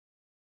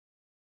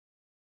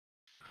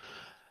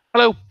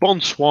Hello,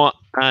 bonsoir,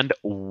 and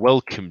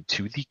welcome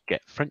to the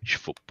Get French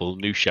Football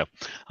News Show.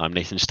 I'm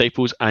Nathan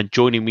Staples, and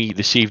joining me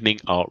this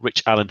evening are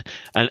Rich Allen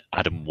and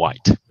Adam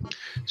White.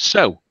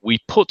 So, we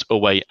put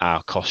away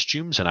our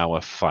costumes and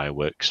our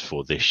fireworks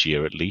for this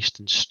year at least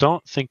and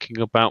start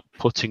thinking about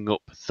putting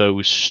up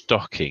those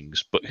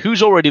stockings. But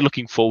who's already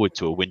looking forward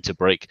to a winter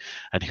break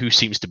and who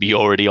seems to be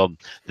already on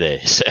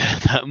this?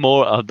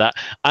 More on that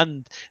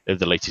and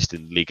the latest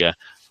in Liga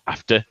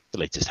after the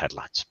latest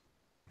headlines.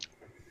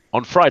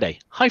 On Friday,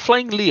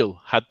 high-flying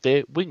Lille had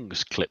their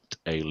wings clipped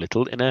a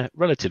little in a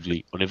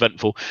relatively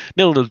uneventful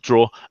 0-0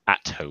 draw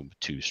at home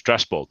to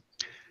Strasbourg.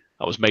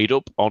 That was made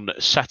up on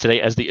Saturday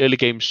as the early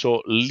game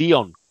saw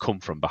Lyon come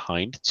from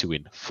behind to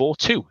win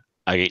 4-2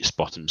 against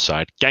bottom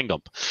side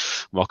Guingamp.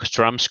 Marcus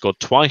Thuram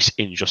scored twice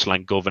in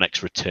Jocelyn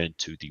Gourvenec's return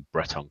to the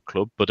Breton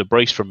club, but a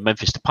brace from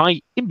Memphis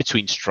Depay in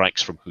between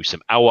strikes from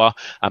Houssem Aouar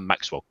and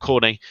Maxwell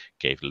Cornet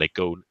gave Les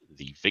Gaunes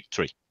the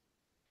victory.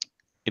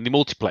 In the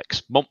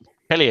multiplex,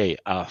 Montpellier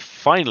are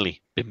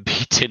finally been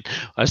beaten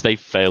as they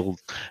failed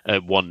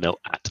 1-0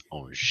 at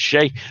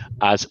Angers,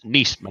 as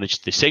Nice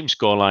managed the same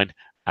scoreline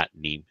at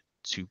Nîmes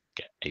to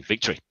get a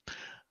victory.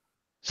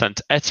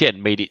 Saint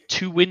Etienne made it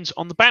 2 wins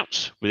on the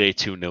bounce with a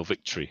 2-0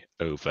 victory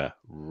over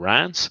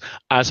Reims,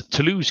 as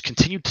Toulouse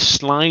continued to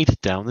slide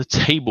down the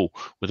table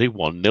with a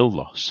 1-0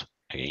 loss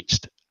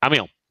against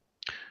Amiens.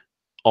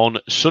 On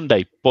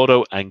Sunday,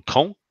 Bordeaux and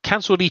Caen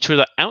cancelled each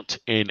other out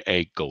in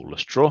a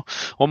goalless draw,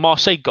 while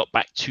Marseille got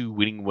back to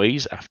winning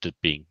ways after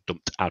being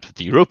dumped out of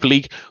the Europa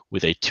League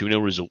with a 2-0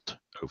 result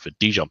over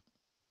Dijon.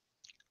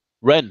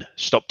 Rennes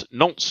stopped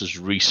Nantes'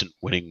 recent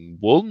winning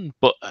one,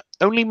 but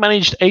only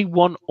managed a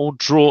 1-1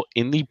 draw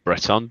in the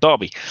Breton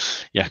derby.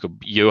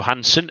 Jakob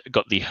Johansson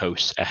got the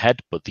hosts ahead,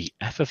 but the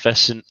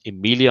effervescent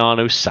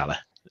Emiliano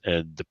Sala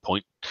earned the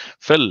point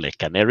for Les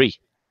Canaries.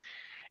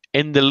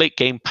 In the late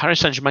game,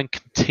 Paris Saint-Germain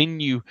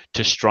continue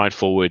to stride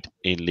forward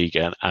in Ligue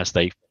 1 as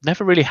they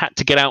never really had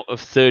to get out of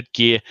third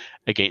gear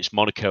against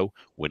Monaco,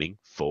 winning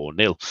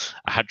 4-0.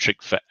 A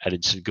hat-trick for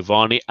Edinson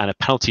Cavani and a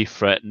penalty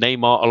for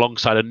Neymar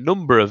alongside a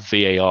number of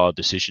VAR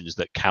decisions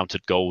that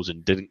counted goals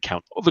and didn't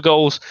count other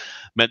goals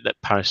meant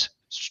that Paris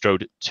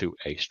strode to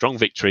a strong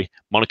victory.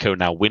 Monaco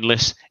now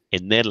winless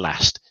in their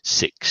last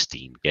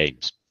 16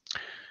 games.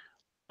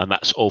 And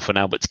that's all for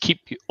now. But to keep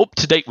you up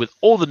to date with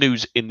all the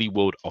news in the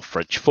world of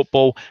French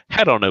football,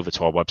 head on over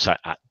to our website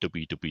at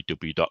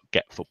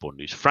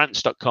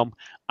www.getfootballnewsfrance.com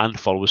and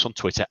follow us on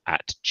Twitter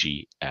at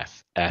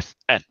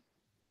GFFN.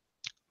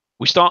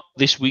 We start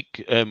this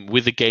week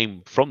with a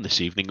game from this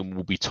evening, and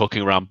we'll be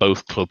talking around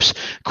both clubs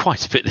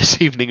quite a bit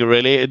this evening,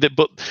 really.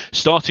 But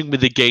starting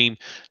with the game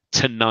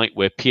tonight,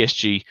 where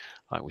PSG,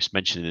 like was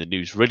mentioned in the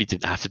news, really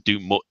didn't have to do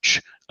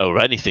much or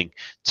anything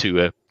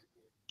to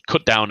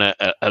cut down a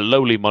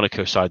lowly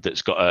Monaco side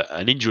that's got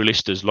an injury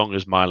list as long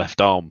as my left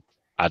arm,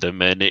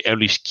 Adam, and it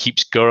only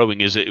keeps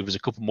growing as it was a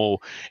couple more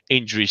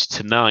injuries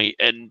tonight.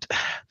 And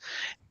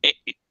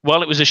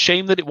while it was a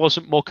shame that it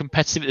wasn't more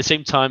competitive, at the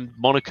same time,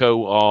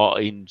 Monaco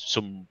are in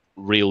some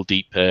real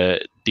deep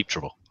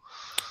trouble.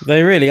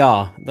 They really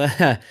are.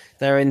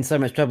 They're in so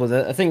much trouble.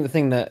 I think the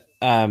thing that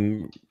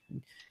kind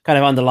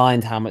of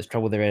underlined how much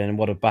trouble they're in and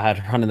what a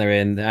bad run they're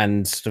in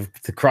and sort of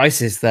the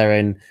crisis they're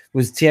in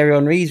was Thierry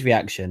Henry's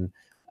reaction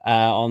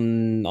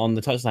on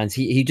the touchlines.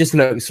 He just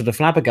looked sort of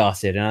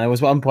flabbergasted. And there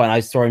was one point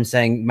I saw him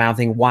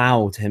mouthing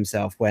 "wow" to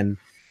himself when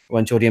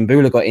Jordi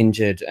Mbula got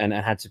injured and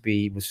had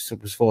to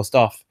was forced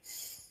off.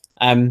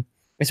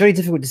 It's very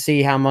difficult to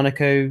see how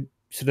Monaco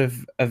sort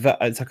of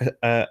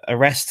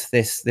arrest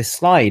this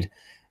slide.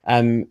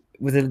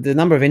 With the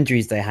number of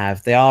injuries they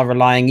have, they are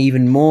relying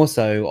even more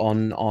so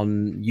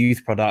on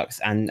youth products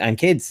and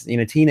kids,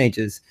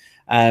 teenagers.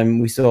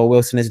 We saw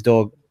Wilson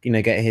Isidore,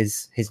 get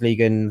his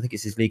Ligue 1, I think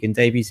it's his Ligue 1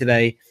 debut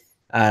today.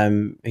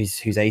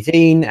 Who's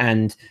 18,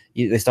 and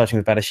they're starting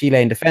with Badashile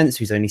in defence,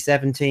 who's only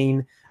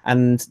 17.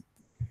 And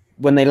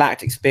when they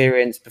lacked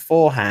experience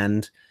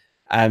beforehand,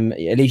 at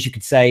least you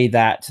could say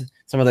that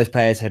some of those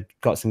players had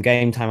got some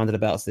game time under the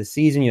belts this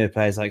season.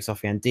 Players like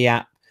Sofiane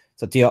Diop,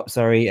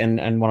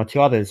 and one or two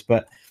others.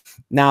 But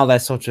now they're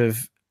sort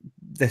of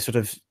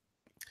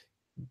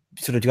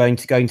going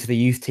to the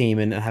youth team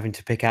and having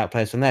to pick out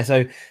players from there.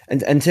 So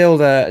until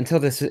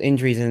the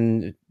injuries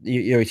and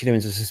Youri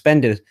Tielemans are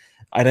suspended,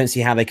 I don't see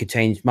how they could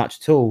change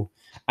much at all.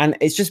 And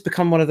it's just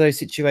become one of those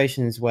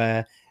situations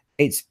where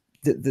it's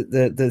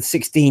the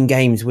 16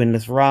 games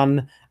winless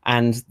run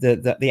and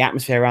the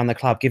atmosphere around the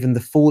club, given the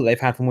fall they've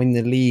had from winning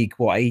the league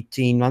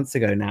 18 months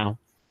ago now.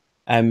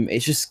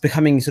 It's just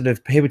becoming sort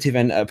of prohibitive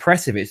and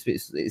oppressive.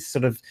 It's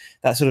sort of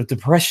that sort of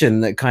depression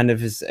that kind of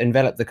has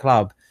enveloped the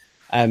club.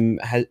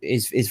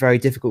 Is very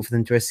difficult for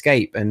them to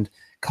escape. And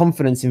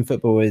confidence in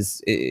football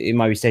is, it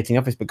might be stating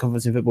obvious, but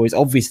confidence in football is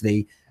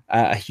obviously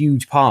a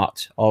huge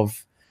part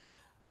of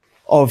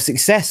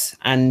success.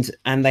 And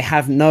they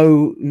have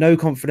no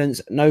confidence,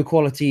 no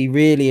quality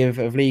really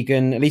of Ligue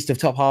 1, at least of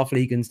top half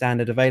Ligue 1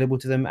 standard available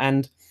to them.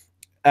 And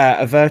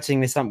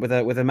averting this up with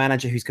a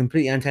manager who's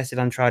completely untested,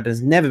 untried,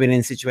 has never been in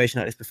a situation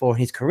like this before in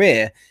his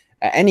career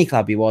at any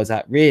club he was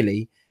at,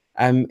 really.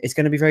 it's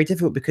going to be very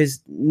difficult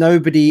because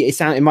nobody.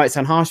 It might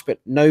sound harsh, but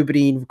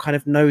nobody kind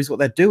of knows what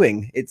they're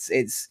doing.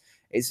 It's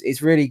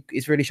really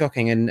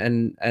shocking,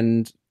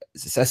 and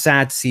it's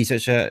sad to see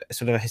such a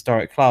sort of a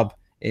historic club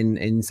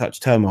in such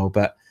turmoil.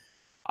 But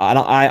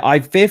I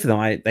fear for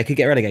them. They could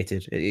get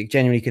relegated. It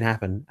genuinely could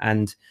happen,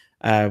 and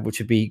which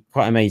would be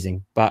quite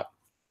amazing. But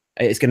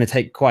it's going to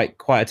take quite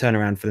a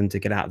turnaround for them to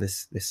get out of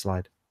this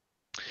slide.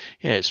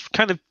 Yeah, it's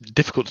kind of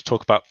difficult to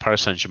talk about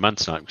Paris Saint-Germain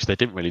tonight because they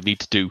didn't really need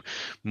to do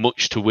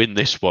much to win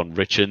this one,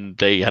 Rich. And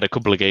they had a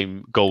couple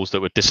of goals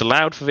that were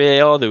disallowed for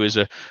VAR. There was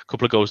a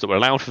couple of goals that were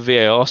allowed for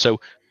VAR. So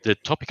the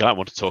topic I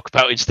want to talk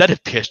about instead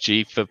of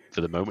PSG, for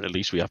the moment at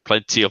least, we have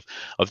plenty of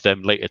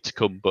them later to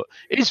come, but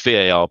it is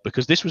VAR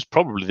because this was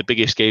probably the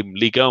biggest game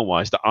Ligue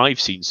 1-wise that I've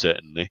seen,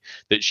 certainly,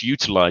 that's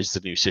utilised the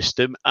new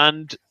system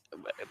and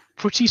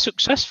pretty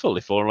successful,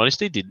 if all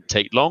honesty. It didn't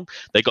take long.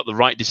 They got the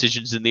right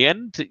decisions in the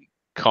end.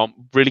 Can't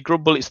really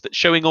grumble. It's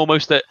showing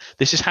almost that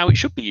this is how it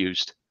should be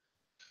used.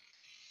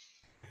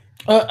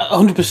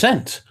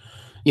 100%.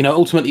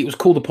 Ultimately it was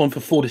called upon for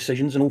 4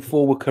 decisions and all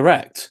 4 were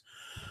correct.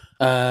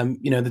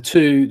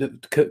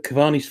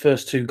 Cavani's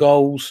first 2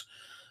 goals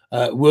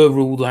were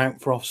ruled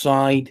out for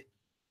offside,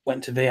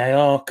 went to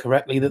VAR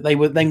correctly, that they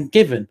were then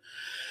given.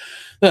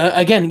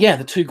 Again,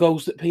 the 2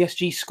 goals that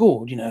PSG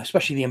scored,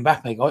 especially the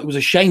Mbappe goal, it was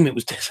a shame it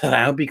was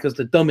disallowed because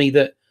the dummy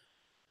that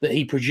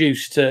he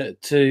produced to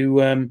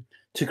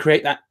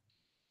create that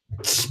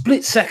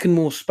split second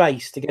more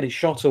space to get his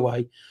shot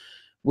away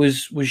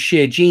was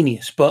sheer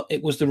genius, but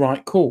it was the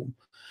right call.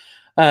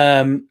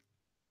 There's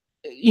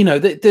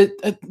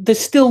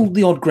still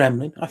the odd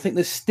gremlin. I think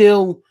there's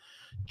still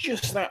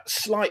just that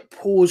slight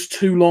pause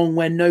too long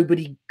where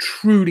nobody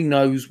truly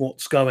knows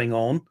what's going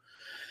on.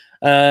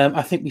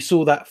 I think we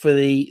saw that for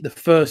the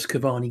first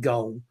Cavani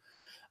goal.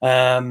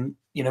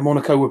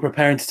 Monaco were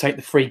preparing to take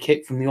the free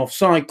kick from the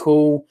offside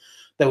call.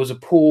 There was a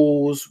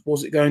pause.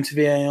 Was it going to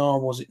VAR?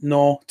 Was it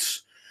not?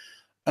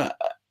 And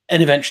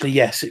eventually,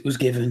 yes, it was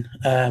given,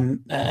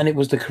 and it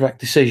was the correct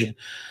decision.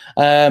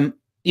 I've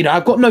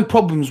got no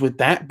problems with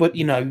that, but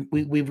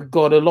we've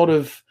got a lot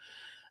of,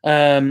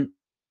 a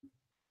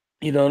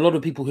lot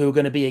of people who are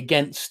going to be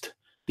against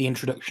the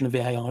introduction of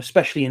VAR,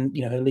 especially in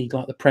a league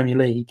like the Premier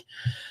League.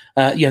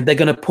 They're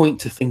going to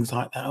point to things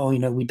like that. Oh,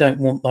 we don't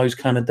want those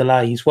kind of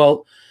delays.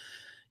 Well,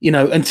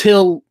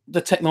 until the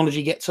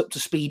technology gets up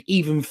to speed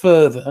even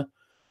further.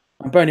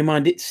 And bearing in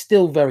mind, it's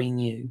still very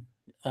new.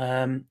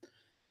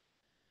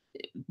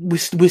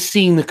 We're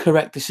seeing the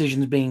correct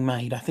decisions being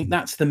made. I think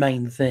that's the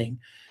main thing.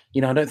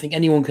 I don't think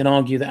anyone can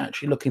argue that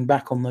actually looking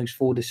back on those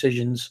 4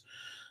 decisions,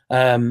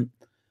 that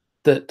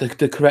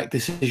the correct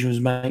decision was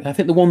made. I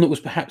think the one that was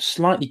perhaps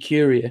slightly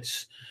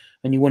curious,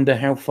 and you wonder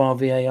how far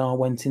VAR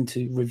went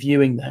into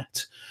reviewing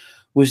that,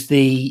 was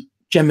the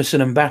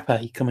Jemison and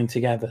Mbappe coming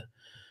together,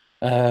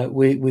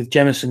 with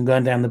Jemison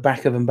going down the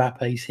back of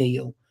Mbappe's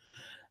heel.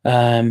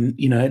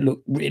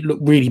 It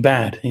looked really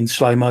bad in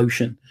slow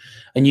motion,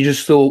 and you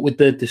just thought with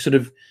the sort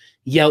of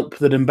yelp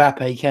that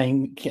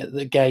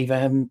Mbappe gave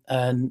and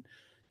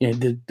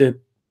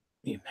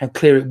how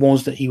clear it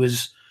was that he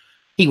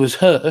was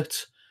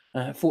hurt.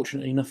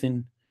 Fortunately,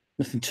 nothing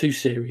too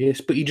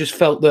serious, but you just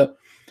felt that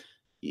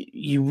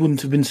you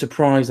wouldn't have been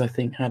surprised, I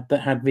think, had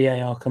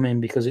VAR come in,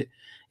 because it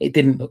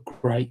didn't look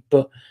great.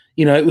 But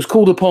it was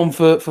called upon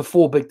for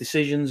 4 big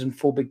decisions, and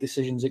 4 big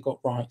decisions it got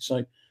right.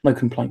 So no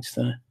complaints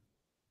there.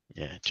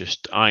 Yeah,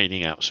 just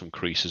ironing out some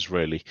creases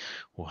really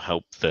will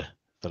help the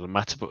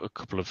matter, but a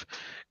couple of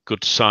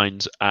good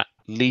signs at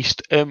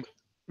least.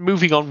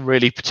 Moving on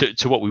really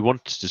to what we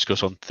wanted to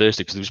discuss on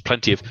Thursday, because there was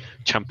plenty of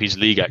Champions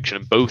League action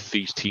and both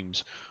these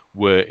teams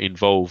were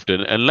involved.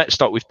 And let's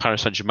start with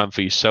Paris Saint-Germain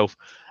for yourself,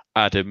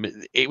 Adam.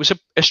 It was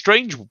a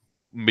strange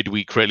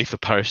midweek really for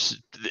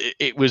Paris.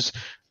 It was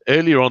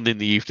earlier on in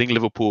the evening,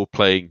 Liverpool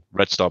playing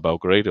Red Star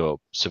Belgrade or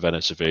Crvena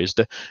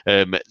Zvezda.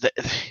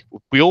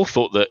 We all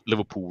thought that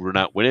Liverpool would run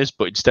out winners,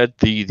 but instead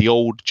the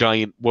old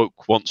giant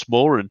woke once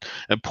more and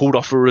pulled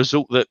off a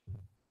result that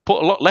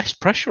put a lot less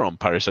pressure on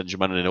Paris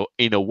Saint-Germain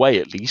in a way,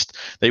 at least.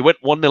 They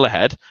went 1-0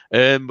 ahead,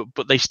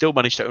 but they still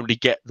managed to only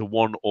get the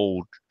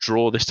 1-1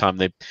 draw this time.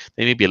 They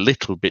may be a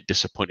little bit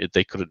disappointed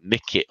they couldn't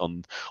nick it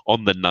on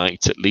the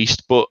night at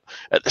least, but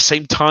at the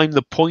same time,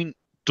 the point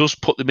does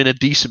put them in a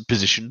decent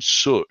position.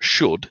 So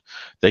should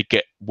they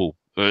get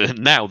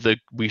now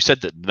we said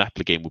that the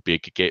Napoli game would be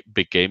a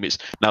big game. It's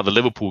now the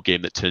Liverpool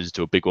game that turns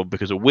into a big one,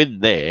 because a win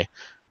there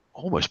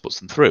almost puts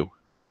them through.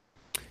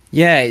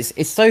 Yeah,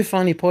 it's so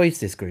finely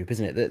poised, this group,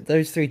 isn't it? That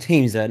those 3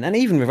 teams are, and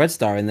even with Red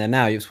Star in there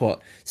now, it's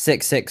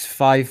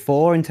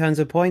 6-6-5-4 in terms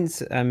of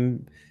points.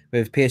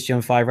 With PSG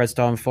on 5, Red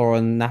Star on 4,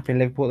 and Napoli and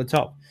Liverpool at the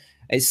top.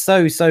 It's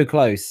so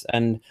close.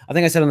 And I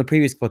think I said on the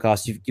previous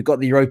podcast, you've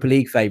got the Europa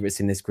League favourites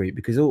in this group,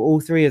 because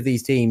all 3 of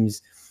these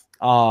teams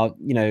are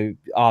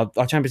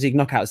Champions League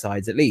knockout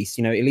sides, at least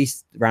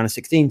around a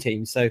 16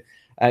 team. So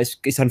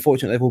it's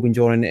unfortunate they've all been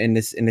drawn in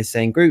this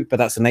same group, but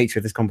that's the nature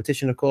of this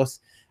competition, of course.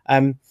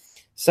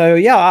 So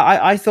yeah,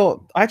 I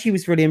thought I actually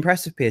was really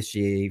impressed with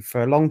PSG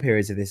for long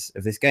periods of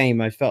this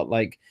game. I felt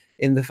like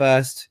in the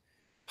first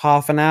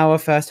half an hour,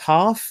 first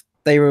half,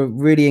 they were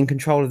really in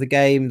control of the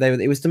game.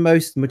 It was the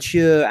most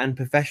mature and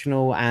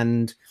professional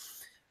and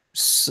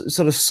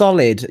sort of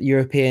solid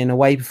European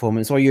away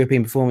performance, or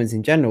European performance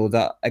in general,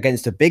 that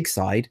against a big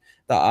side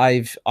that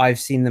I've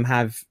seen them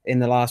have in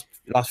the last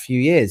few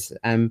years.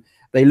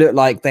 They looked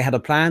like they had a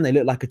plan. They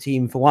looked like a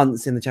team for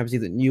once in the Champions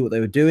League that knew what they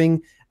were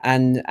doing,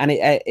 and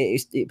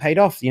it paid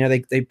off. You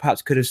know, they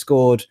perhaps could have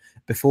scored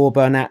before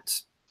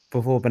Bernat's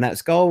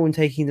goal and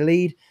taking the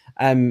lead.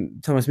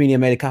 Thomas Meunier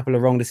made a couple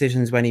of wrong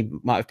decisions when he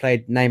might have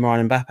played Neymar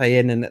and Mbappe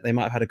in, and they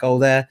might have had a goal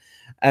there.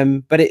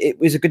 But it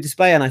was a good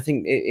display, and I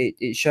think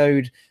it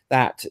showed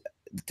that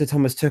the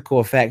Thomas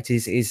Tuchel effect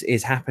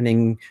is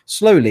happening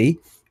slowly,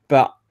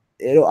 but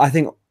I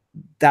think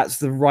that's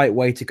the right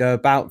way to go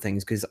about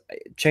things, because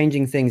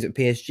changing things at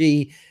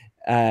PSG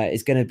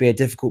is going to be a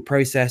difficult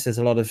process. There's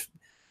a lot of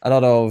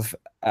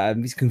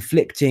these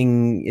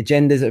conflicting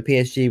agendas at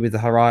PSG with the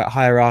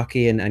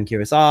hierarchy and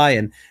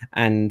QSI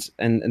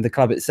and the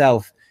club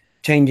itself.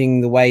 Changing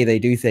the way they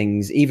do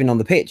things, even on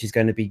the pitch, is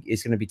going to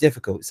be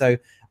difficult. So,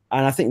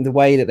 and I think the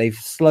way that they've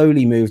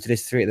slowly moved to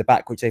this 3 at the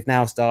back, which they've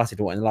now started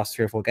in the last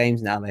 3 or 4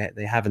 games now,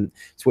 they haven't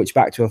switched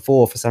back to a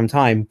 4 for some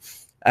time.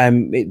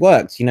 It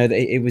worked. You know,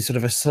 it was sort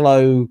of a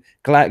slow,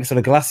 sort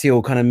of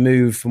glacial kind of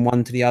move from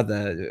one to the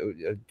other.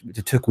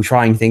 Tuchel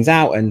trying things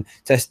out and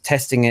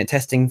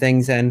testing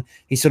things, and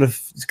he's sort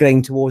of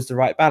getting towards the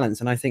right balance.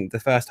 And I think the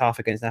first half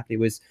against Napoli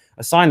was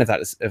a sign of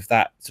that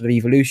sort of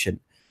evolution,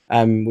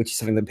 which is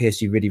something that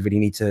PSG really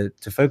need to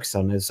focus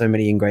on. There's so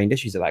many ingrained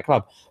issues at that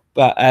club.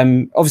 But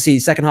obviously, the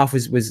second half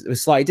was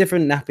slightly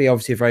different. Napoli,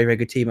 obviously, a very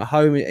good team at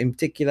home in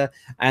particular,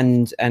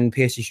 and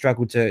PSG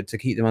struggled to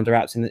keep them under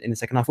wraps in the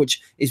second half,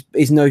 which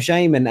is no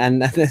shame.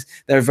 And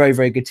they're a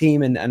very good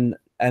team, and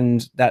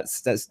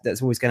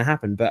that's always going to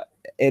happen. But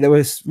there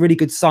was really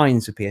good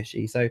signs for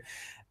PSG. So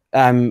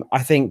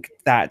I think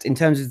that in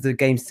terms of the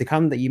games to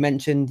come that you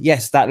mentioned,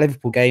 yes, that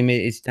Liverpool game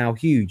is now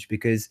huge,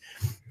 because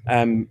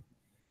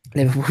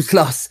Liverpool's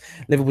lost,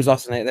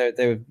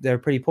 and they're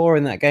pretty poor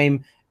in that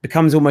game.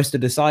 Becomes almost a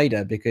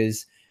decider,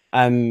 because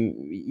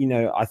you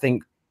know, I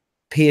think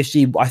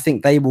PSG, I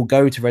think they will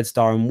go to Red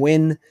Star and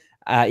win,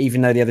 even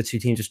though the other 2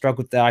 teams have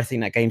struggled there. I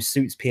think that game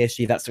suits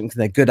PSG. That's something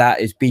they're good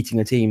at, is beating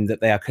a team that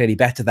they are clearly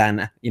better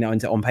than, you know,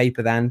 on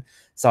paper than.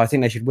 So I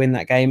think they should win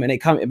that game, and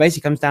it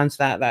basically comes down to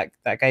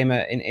that game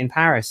in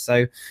Paris.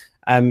 So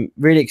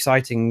really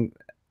exciting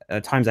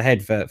times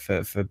ahead for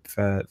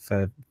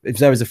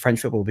observers of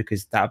French football,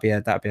 because that'd be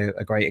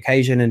a great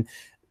occasion. And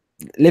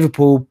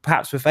Liverpool,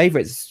 perhaps were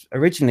favourites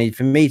originally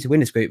for me to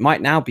win this group,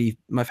 might now be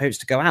my favourites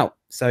to go out.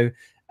 So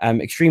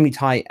extremely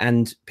tight,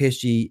 and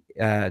PSG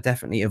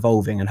definitely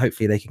evolving, and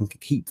hopefully they can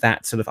keep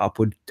that sort of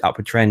upward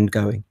trend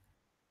going.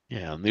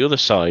 Yeah, on the other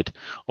side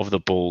of the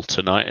ball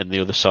tonight, and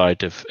the other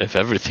side of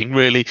everything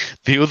really,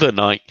 the other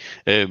night,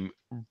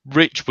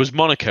 Rich, was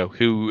Monaco,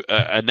 who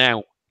are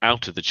now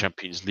out of the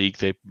Champions League.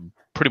 They're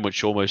pretty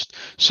much almost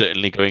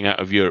certainly going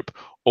out of Europe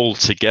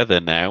altogether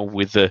now,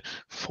 with a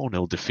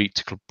 4-0 defeat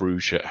to Club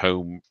Brugge at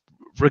home.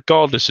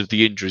 Regardless of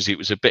the injuries, it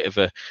was a bit of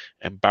a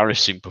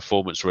embarrassing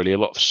performance, really. A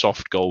lot of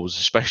soft goals,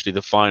 especially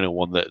the final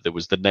one, that there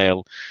was the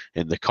nail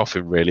in the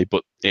coffin, really.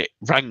 But it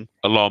rang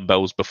alarm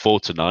bells before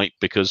tonight,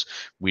 because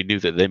we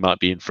knew that they might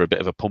be in for a bit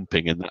of a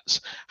pumping, and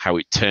that's how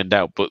it turned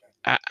out. But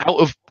out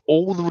of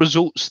all the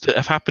results that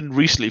have happened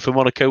recently for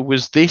Monaco,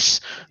 was this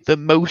the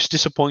most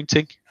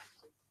disappointing?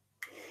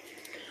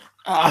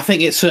 I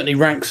think it certainly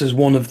ranks as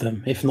one of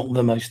them, if not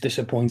the most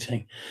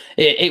disappointing.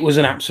 It was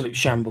an absolute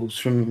shambles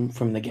from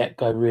the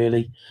get-go,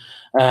 really.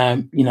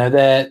 You know,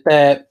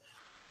 their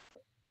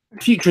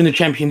future in the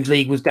Champions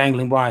League was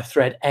dangling by a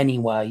thread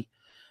anyway.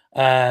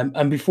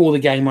 And before the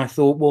game, I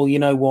thought, well, you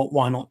know what?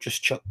 Why not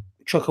just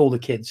chuck all the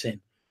kids in?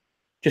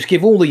 Just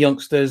give all the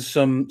youngsters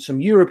some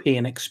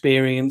European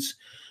experience,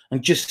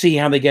 and just see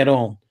how they get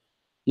on.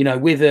 You know,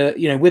 with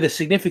a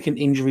significant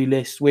injury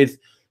list, with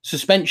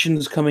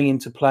suspensions coming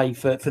into play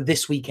for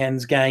this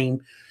weekend's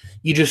game,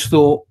 you just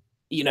thought,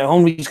 you know,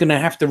 Henry's going to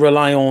have to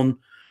rely on,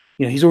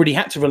 you know, he's already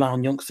had to rely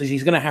on youngsters.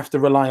 He's going to have to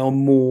rely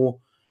on more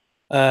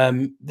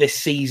this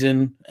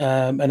season,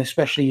 and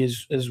especially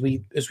as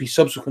we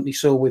subsequently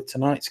saw with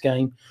tonight's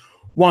game.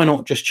 Why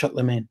not just chuck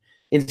them in?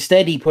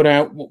 Instead, he put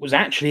out what was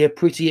actually a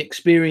pretty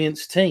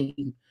experienced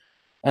team.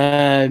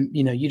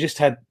 You know, you just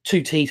had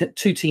two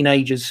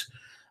teenagers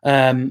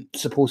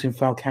supporting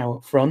Falcao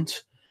up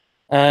front.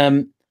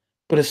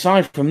 But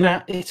aside from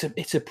that,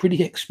 it's a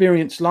pretty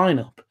experienced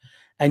lineup.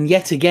 And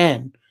yet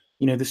again,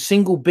 you know, the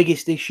single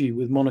biggest issue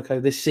with Monaco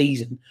this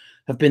season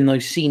have been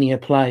those senior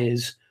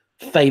players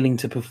failing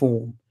to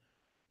perform.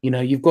 You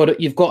know, you've got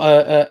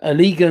a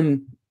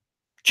Ligue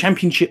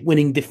championship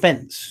winning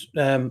defence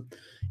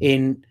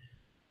in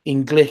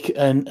Glick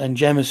and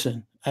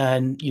Jemison,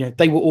 and you know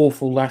they were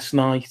awful last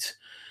night.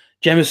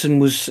 Jemison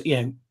was, you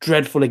know,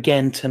 dreadful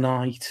again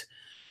tonight.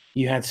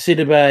 You had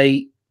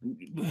Sidibe.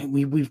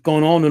 We've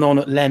gone on and on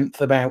at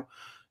length about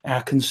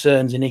our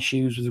concerns and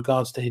issues with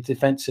regards to his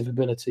defensive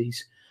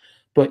abilities,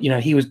 but you know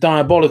he was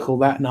diabolical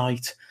that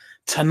night.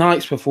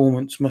 tonight's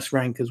performance must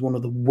rank as one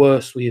of the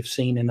worst we have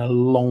seen in a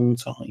long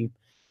time.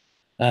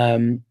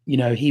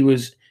 He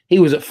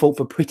was at fault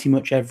for pretty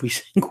much every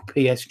single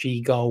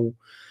PSG goal.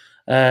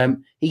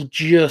 He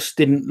just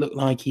didn't look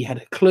like he had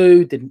a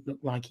clue, didn't look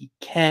like he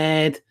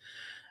cared.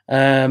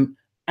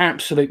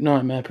 Absolute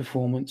nightmare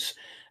performance.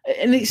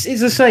 And it's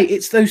as I say,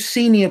 it's those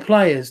senior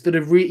players that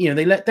have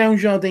they let down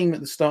Jardim at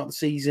the start of the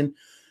season.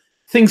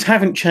 Things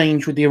haven't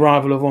changed with the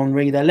arrival of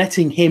Henry. They're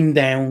letting him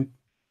down.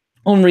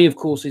 Henry, of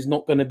course, is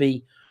not going to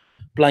be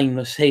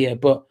blameless here,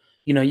 but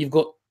you've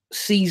got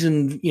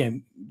seasoned,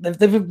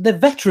 they're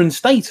veteran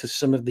status,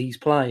 some of these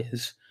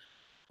players,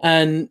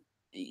 and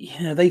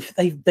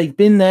they've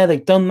been there,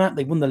 they've done that,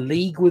 they won the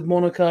league with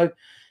Monaco,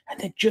 and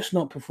they're just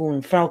not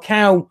performing.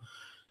 Falcao,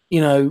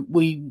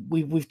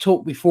 we've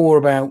talked before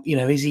about,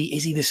 is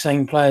he the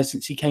same player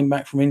since he came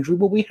back from injury?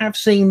 Well, we have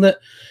seen that,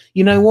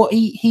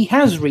 he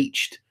has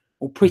reached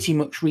or pretty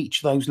much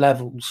reached those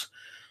levels,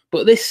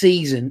 but this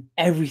season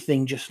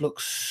everything just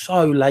looks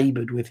so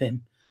laboured with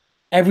him.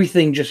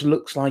 Everything just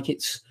looks like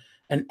it's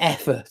an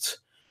effort.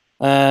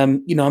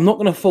 I'm not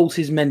going to fault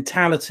his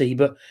mentality,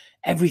 but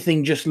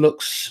everything just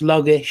looks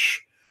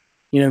sluggish.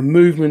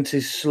 Movement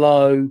is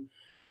slow.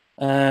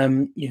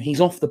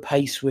 He's off the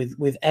pace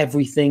with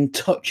everything.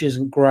 Touch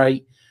isn't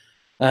great.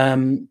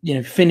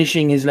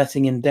 Finishing is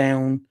letting him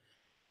down,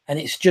 and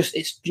he's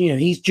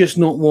just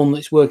not one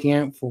that's working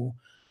out for.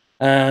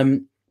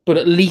 But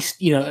at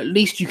least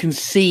you can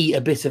see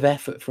a bit of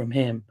effort from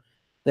him.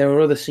 There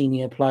are other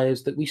senior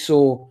players that we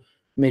saw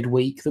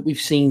midweek, that we've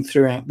seen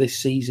throughout this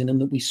season,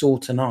 and that we saw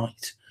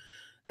tonight,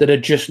 that are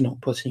just not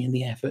putting in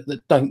the effort,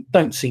 that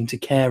don't seem to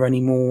care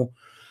anymore.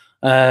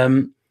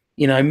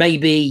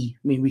 Maybe,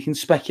 we can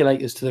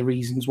speculate as to the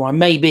reasons why.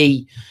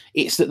 Maybe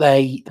it's that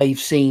they've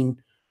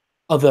seen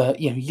other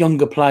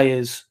younger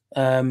players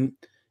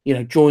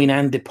join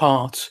and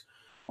depart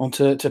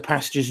onto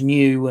pastures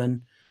new,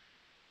 and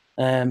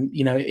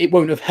it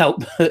won't have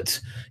helped that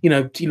you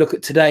look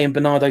at today and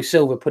Bernardo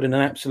Silva put in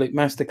an absolute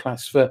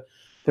masterclass for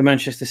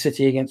Manchester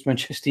City against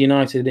Manchester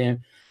United, and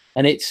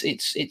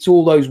it's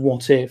all those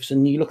what ifs.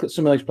 And you look at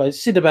some of those players.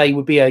 Sidibe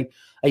would be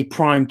a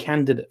prime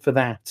candidate for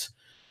that.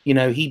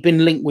 He'd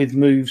been linked with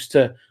moves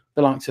to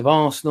the likes of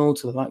Arsenal,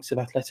 to the likes of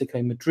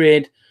Atletico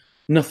Madrid.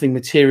 Nothing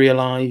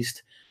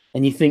materialised,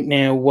 and you think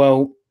now,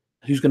 well,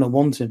 who's going to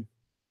want him?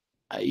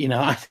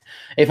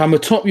 If I'm a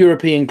top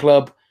European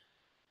club,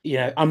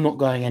 I'm not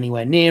going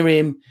anywhere near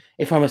him.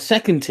 If I'm a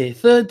second tier,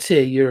 third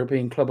tier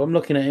European club, I'm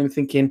looking at him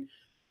thinking,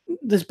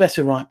 there's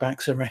better right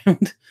backs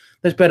around.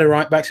 There's better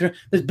right backs around.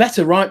 There's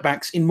better right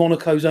backs in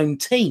Monaco's own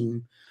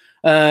team.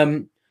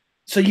 So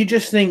you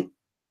just think,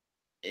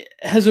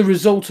 as a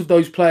result of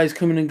those players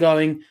coming and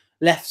going,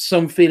 left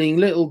some feeling a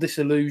little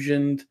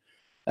disillusioned,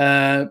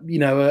 perhaps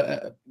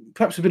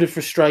a bit of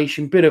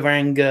frustration, bit of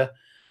anger.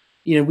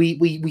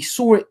 We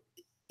saw it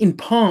in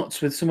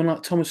parts with someone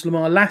like Thomas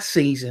Lemar last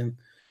season.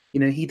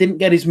 He didn't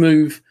get his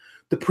move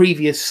the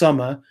previous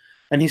summer,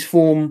 and his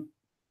form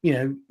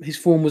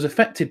was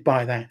affected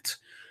by that.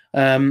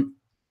 And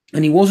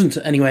he wasn't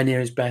anywhere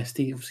near his best.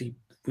 He obviously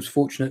was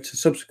fortunate to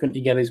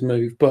subsequently get his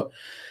move. But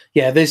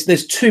yeah,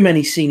 there's too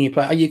many senior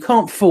players. You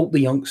can't fault the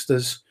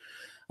youngsters.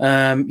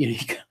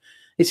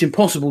 It's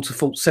impossible to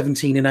fault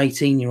 17 and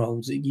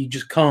 18-year-olds. You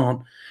just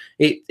can't.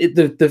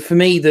 For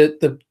me,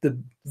 the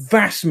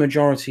vast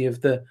majority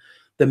of the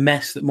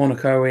mess that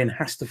Monaco are in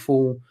has to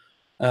fall,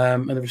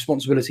 and the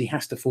responsibility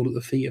has to fall at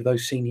the feet of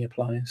those senior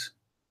players.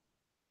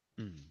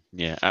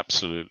 Yeah,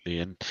 absolutely,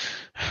 and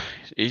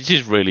it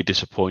is really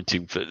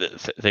disappointing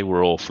that they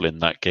were awful in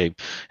that game.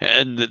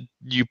 And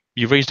you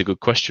raised a good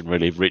question,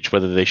 really, Rich,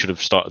 whether they should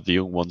have started the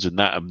young ones in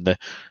that, and the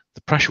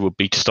pressure would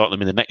be to start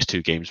them in the next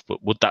two games.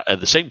 But would that at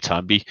the same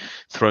time be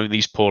throwing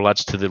these poor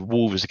lads to the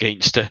wolves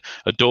against a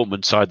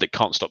Dortmund side that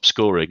can't stop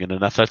scoring, and an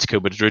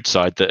Atletico Madrid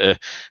side that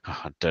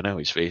I don't know,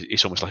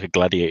 it's almost like a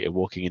gladiator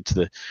walking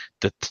into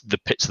the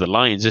pits of the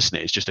lions, isn't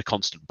it? It's just a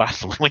constant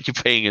battle when you're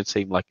playing a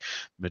team like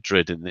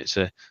Madrid, and it's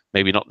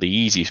maybe not the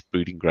easiest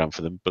breeding ground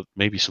for them, but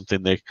maybe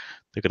something they're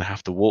going to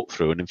have to walk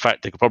through. And in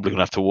fact, they're probably going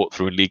to have to walk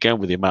through in Ligue 1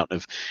 with the amount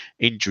of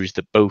injuries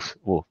that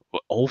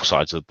all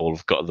sides of the ball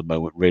have got at the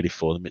moment, really,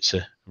 for them. It's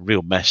a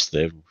real mess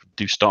there.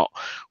 Do start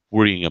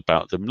worrying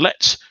about them.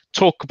 Let's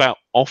talk about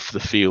off the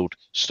field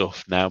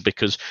stuff now,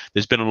 because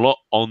there's been a lot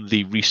on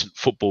the recent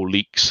football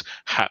leaks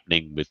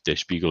happening with Der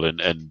Spiegel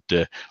and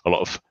a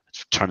lot of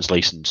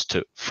translations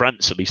to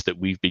France, at least, that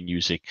we've been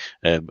using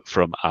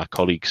from our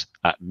colleagues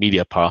at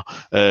Mediapart.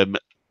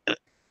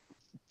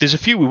 There's a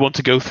few we want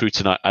to go through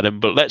tonight, Adam,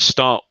 but let's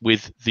start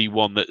with the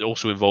one that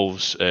also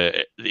involves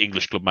the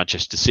English club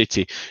Manchester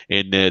City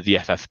in the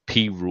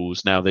FFP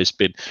rules. Now, there's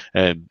been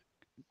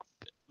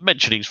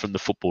mentionings from the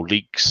football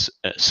leagues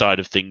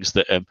side of things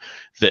that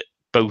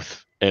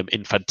both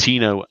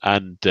Infantino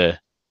and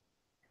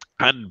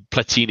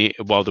Platini,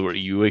 while they were at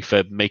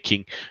UEFA,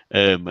 making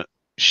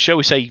shall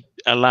we say,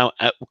 allow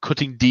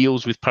cutting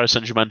deals with Paris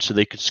Saint-Germain so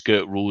they could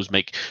skirt rules,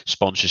 make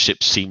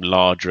sponsorships seem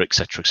larger,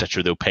 etc.,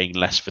 etc. They were paying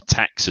less for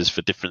taxes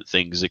for different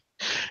things.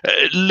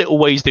 Little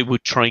ways they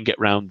would try and get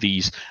around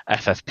these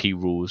FFP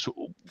rules.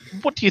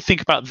 What do you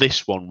think about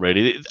this one,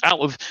 really?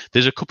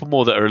 There's a couple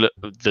more that are,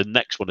 the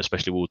next one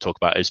especially we'll talk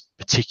about is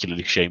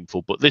particularly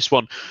shameful, but this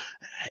one,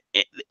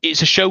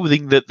 it's a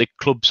showing that the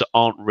clubs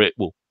aren't,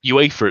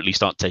 UEFA at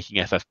least aren't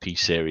taking FFP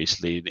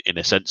seriously in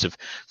a sense of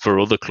for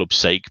other clubs'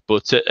 sake.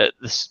 But at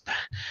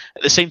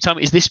the same time,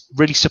 is this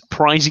really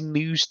surprising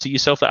news to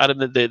yourself, Adam,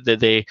 that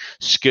they're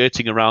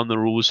skirting around the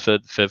rules for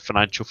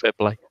financial fair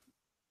play?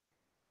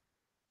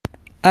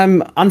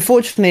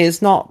 Unfortunately,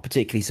 it's not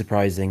particularly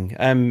surprising.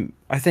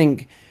 I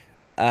think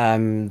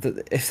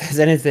that if there's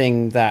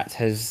anything that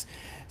has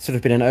sort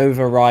of been an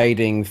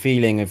overriding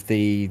feeling of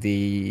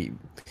the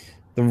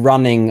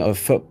running of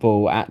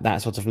football at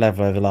that sort of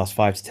level over the last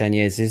 5 to 10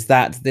 years, is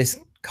that this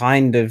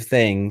kind of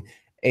thing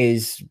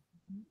is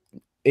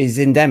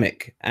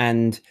endemic,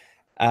 and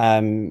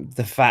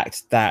the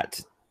fact that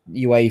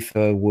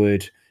UEFA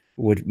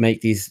would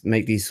make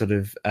these sort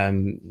of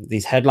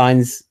these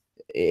headlines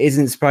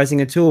isn't surprising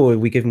at all.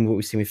 We given what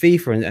we've seen with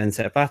FIFA and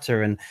Sepp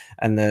Blatter and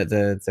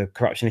the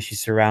corruption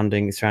issues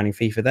surrounding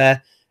FIFA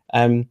there.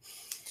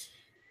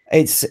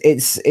 It's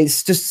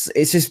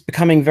just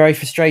becoming very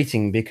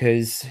frustrating,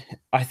 because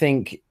I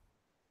think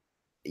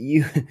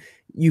you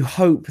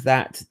hope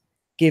that,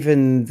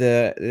 given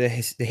the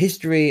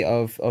history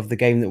of the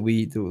game that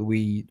we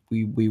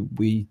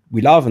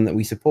love and that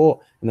we support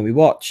and that we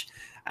watch,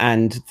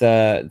 and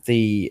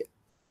the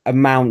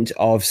amount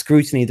of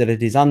scrutiny that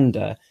it is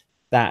under,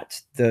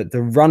 that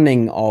the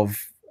running of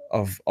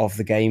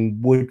the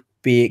game would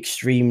be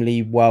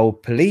extremely well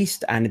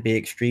policed and be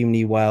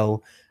extremely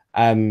well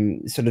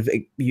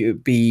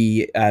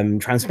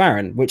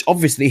transparent, which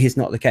obviously is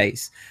not the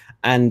case.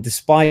 And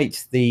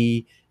despite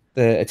the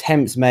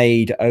attempts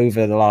made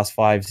over the last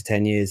 5 to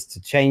 10 years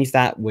to change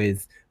that,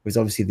 was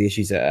obviously the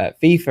issues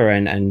at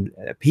FIFA and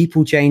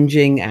people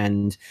changing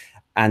and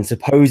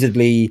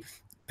supposedly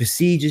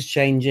procedures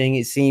changing,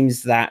 it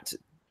seems that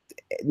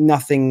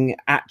nothing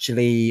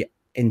actually,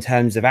 in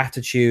terms of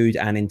attitude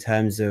and in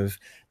terms of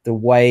the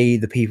way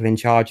the people in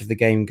charge of the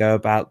game go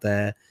about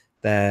their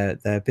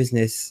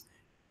business,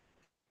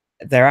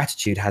 their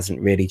attitude hasn't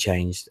really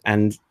changed.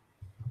 And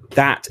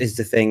that is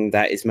the thing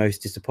that is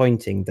most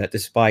disappointing, that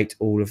despite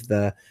all of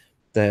the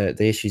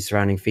issues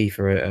surrounding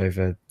FIFA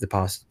over the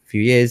past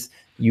few years,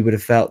 you would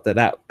have felt that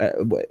at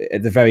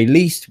the very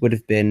least would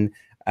have been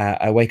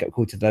a wake-up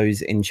call to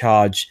those in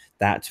charge,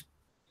 that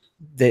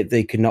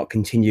they could not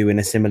continue in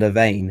a similar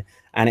vein.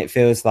 And it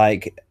feels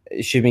like,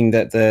 assuming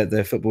that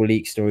the Football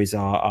League stories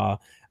are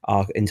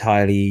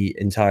entirely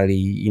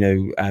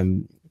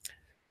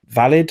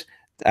valid,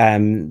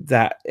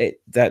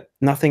 that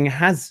nothing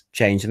has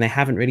changed, and they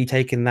haven't really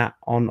taken that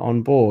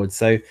on board.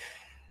 So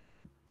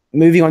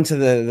moving on to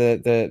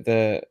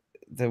the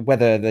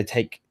whether they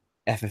take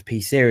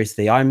FFP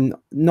seriously, I'm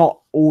not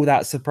all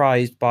that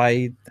surprised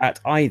by that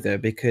either,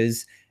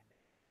 because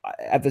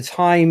at the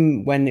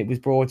time when it was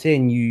brought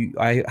in,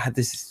 I had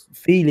this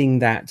feeling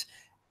that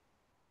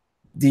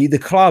the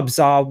clubs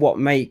are what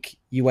make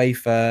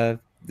UEFA,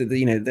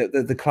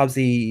 the clubs,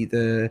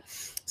 the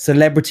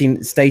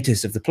celebrity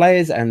status of the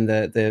players, and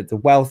the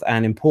wealth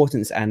and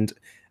importance and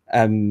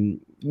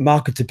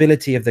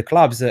marketability of the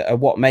clubs are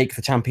what make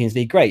the Champions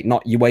League great,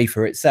 not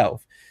UEFA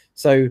itself.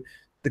 So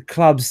the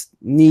clubs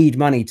need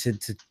money to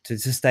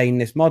sustain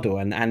this model,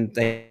 and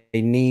they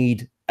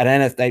need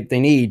they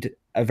need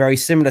a very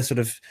similar sort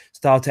of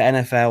style to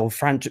NFL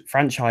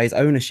franchise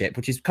ownership,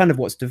 which is kind of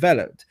what's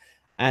developed,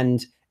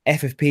 and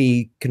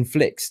FFP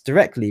conflicts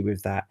directly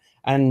with that.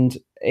 And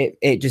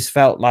it just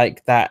felt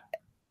like that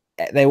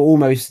they were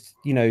almost,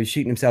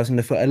 shooting themselves in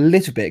the foot a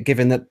little bit,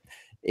 given that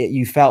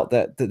you felt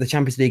that the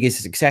Champions League is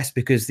a success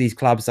because these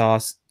clubs are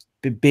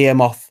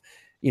behemoth,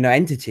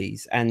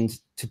 entities, and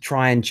to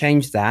try and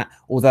change that,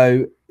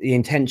 although the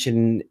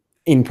intention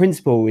in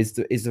principle is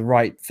the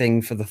right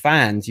thing for the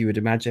fans, you would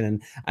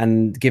imagine,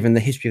 and given the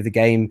history of the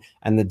game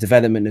and the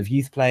development of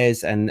youth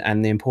players and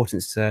the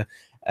importance to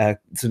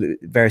sort of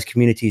various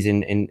communities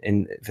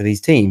in for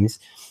these teams,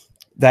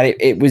 that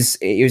it was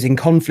in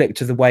conflict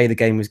to the way the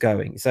game was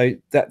going. So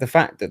that the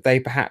fact that they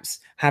perhaps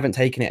haven't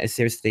taken it as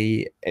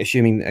seriously,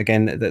 assuming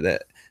again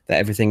that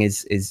everything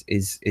is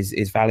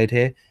valid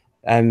here,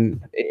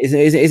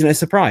 isn't a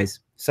surprise.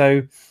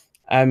 So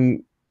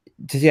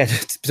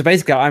so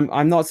basically,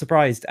 I'm not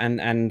surprised,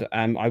 and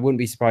I wouldn't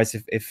be surprised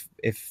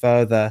if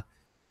further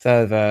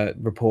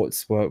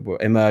reports were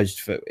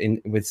emerged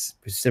with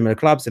similar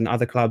clubs and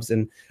other clubs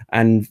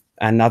and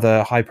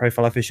other high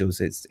profile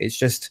officials. It's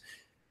just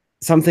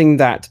something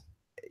that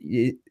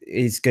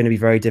is going to be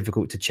very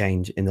difficult to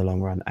change in the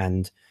long run,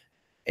 and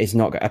it's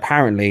not,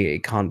 apparently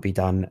it can't be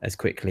done as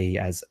quickly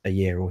as a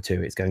year or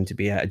two. It's going to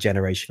be a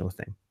generational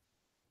thing.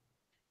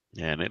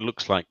 Yeah, and it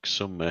looks like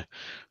some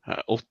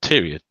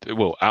ulterior,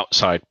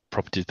 outside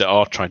properties that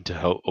are trying to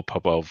help up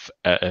above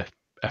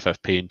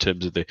FFP in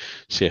terms of the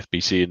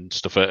CFBC and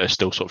stuff are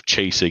still sort of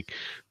chasing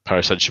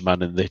Paris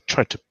Saint-Germain, and they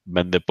tried to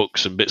mend their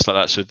books and bits like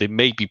that. So there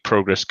may be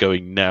progress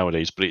going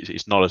nowadays, but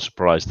it's not a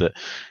surprise that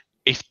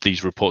if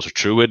these reports are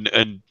true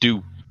and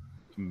do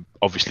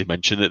obviously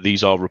mention that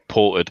these are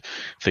reported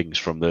things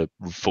from the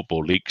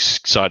Football League's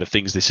side of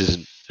things. This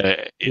isn't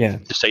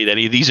to say that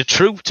any of these are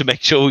true, to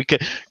make sure we can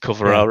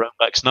cover our own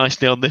backs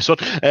nicely on this one.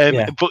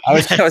 But I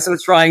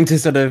was trying to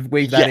sort of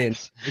weave that in,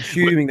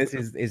 assuming this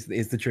is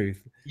the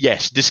truth.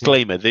 Yes,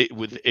 disclaimer,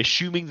 with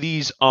assuming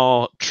these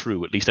are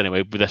true, at least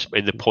anyway, with us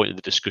in the point of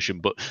the discussion,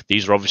 but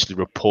these are obviously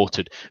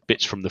reported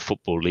bits from the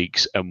Football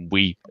Leagues, and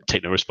we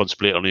take no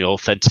responsibility on the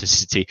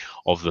authenticity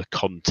of the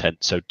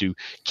content, so do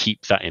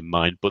keep that in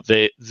mind. But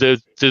the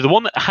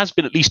one that has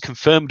been at least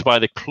confirmed by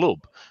the club,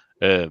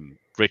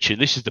 Richard,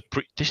 this is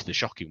the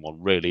shocking one,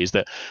 really, is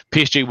that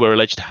PSG were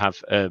alleged to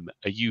have a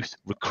youth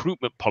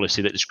recruitment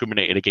policy that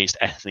discriminated against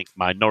ethnic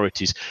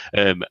minorities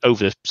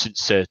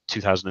since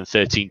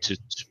 2013 to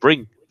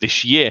spring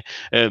this year.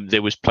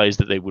 There was players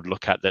that they would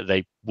look at that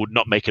they would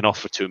not make an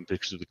offer to him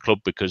because of the club,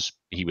 because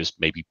he was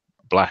maybe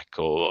black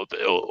or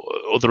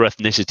other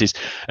ethnicities.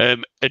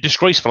 A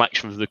disgraceful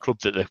action from the club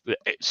that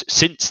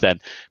since then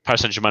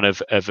Paris Saint-Germain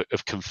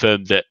have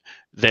confirmed that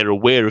they're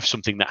aware of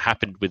something that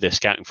happened with their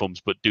scouting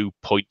forms, but do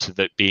point to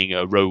that being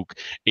a rogue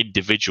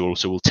individual.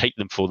 So we'll take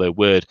them for their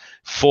word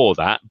for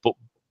that. But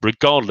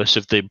regardless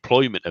of the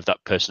employment of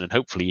that person, and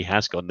hopefully he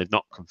has gone, they've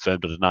not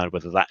confirmed or denied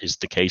whether that is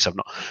the case. I've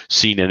not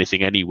seen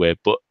anything anywhere.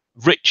 But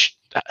Rich,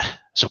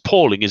 it's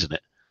appalling, isn't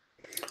it?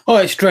 Oh,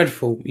 it's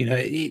dreadful.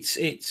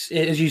 It's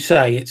as you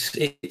say,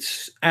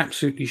 it's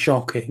absolutely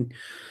shocking.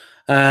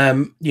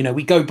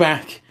 We go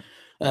back.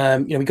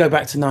 We go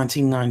back to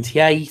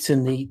 1998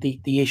 and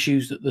the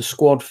issues that the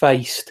squad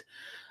faced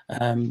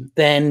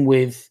then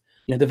with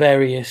the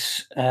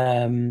various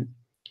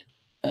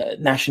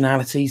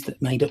nationalities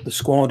that made up the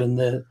squad and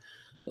the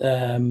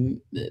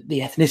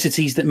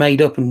ethnicities that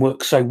made up and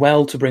worked so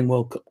well to bring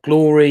World Cup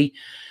glory.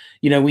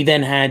 We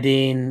then had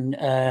in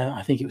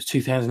I think it was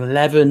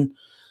 2011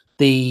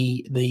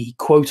 the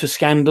quota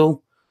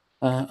scandal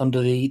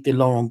under the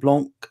Laurent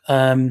Blanc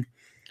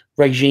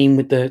regime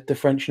with the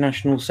French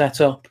national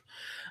setup.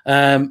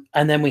 And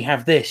then we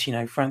have this,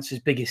 France's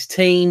biggest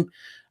team,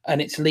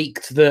 and it's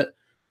leaked that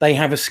they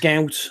have a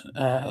scout.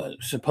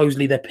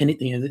 Supposedly they're pinning.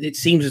 It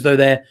seems as though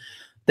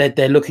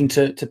they're looking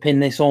to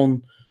pin this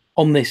on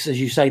this, as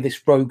you say,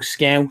 this rogue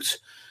scout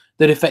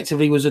that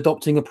effectively was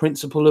adopting a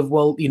principle of,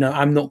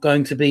 I'm not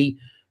going to be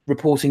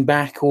reporting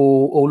back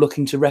or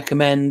looking to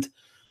recommend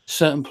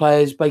certain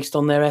players based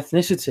on their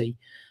ethnicity,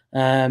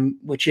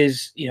 which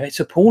is, it's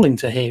appalling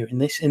to hear in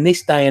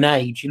this day and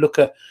age. You look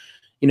at,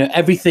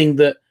 everything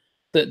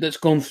that's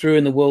gone through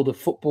in the world of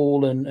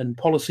football and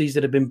policies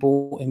that have been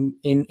brought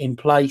in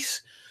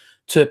place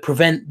to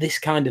prevent this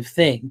kind of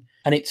thing.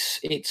 And it's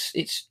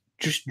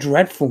just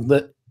dreadful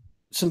that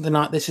something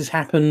like this has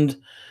happened,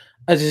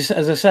 as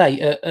I say,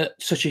 at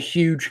such a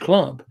huge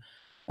club.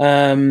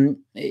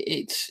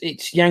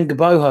 It's Yann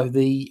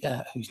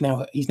Gboho, he's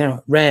now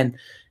at Rennes,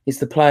 is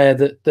the player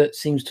that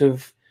seems to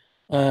have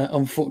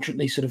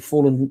unfortunately sort of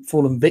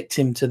fallen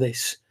victim to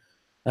this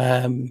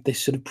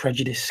sort of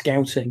prejudice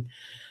scouting.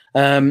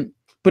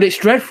 But it's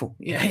dreadful.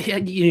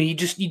 You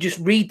just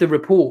read the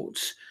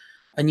reports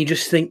and you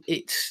just think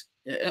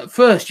at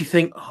first you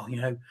think,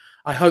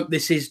 I hope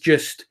this is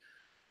just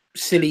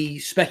silly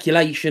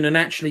speculation and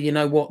actually,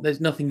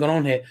 there's nothing gone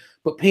on here.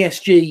 But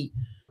PSG,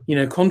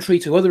 contrary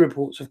to other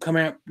reports, have come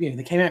out,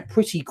 they came out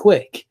pretty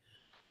quick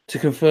to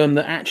confirm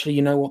that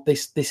actually,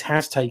 this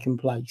has taken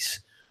place.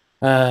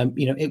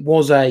 It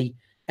was a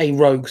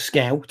rogue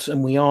scout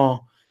and we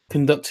are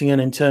conducting an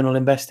internal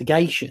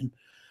investigation.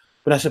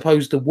 But I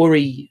suppose the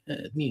worry,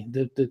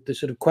 the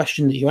sort of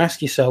question that you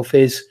ask yourself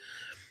is,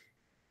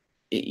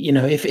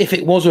 if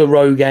it was a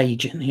rogue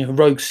agent,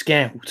 rogue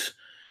scout,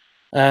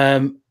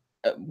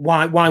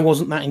 why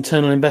wasn't that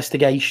internal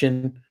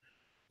investigation,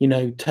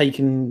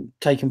 taken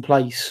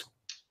place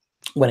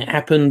when it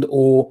happened,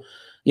 or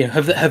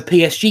have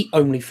PSG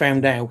only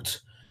found out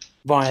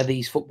via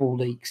these football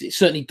leagues? It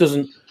certainly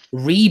doesn't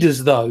read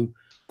as though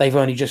they've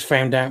only just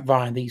found out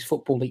via these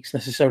football leagues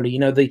necessarily.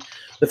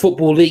 The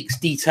football leagues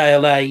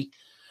detail a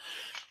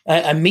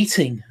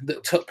meeting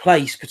that took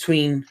place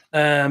between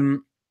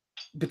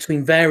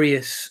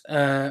various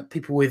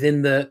people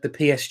within the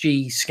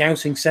PSG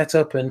scouting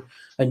setup and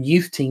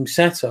youth team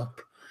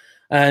setup.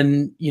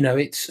 And,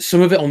 it's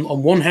some of it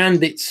on one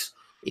hand, it's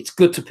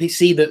good to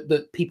see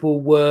that people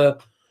were,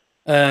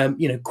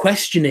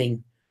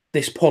 questioning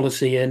this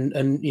policy and,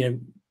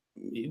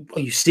 are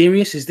you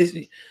serious? Is this,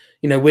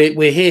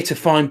 we're here to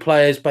find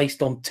players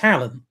based on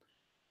talent.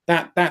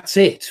 That's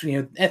it.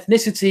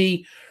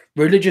 Ethnicity,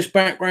 religious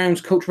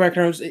backgrounds, cultural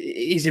backgrounds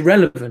is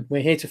irrelevant.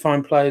 We're here to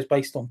find players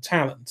based on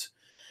talent.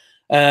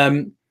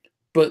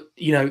 But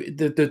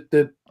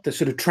the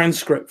sort of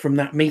transcript from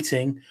that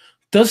meeting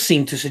does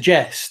seem to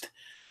suggest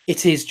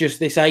it is just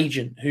this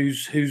agent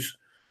who's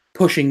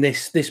pushing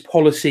this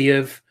policy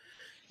of,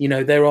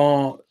 there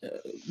are,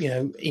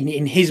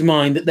 in his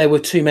mind that there were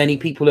too many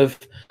people of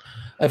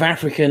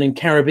African and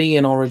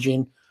Caribbean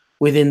origin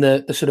within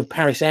the sort of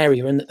Paris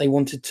area, and that they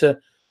wanted to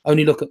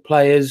only look at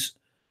players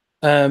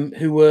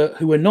who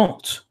were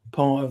not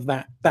part of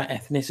that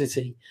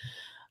ethnicity.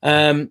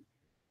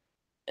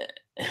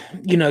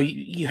 You know,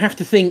 you have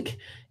to think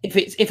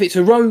if it's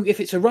a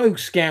rogue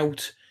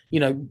scout, you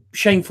know,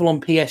 shameful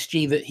on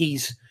PSG that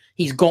he's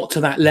got to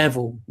that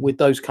level with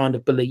those kind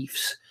of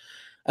beliefs.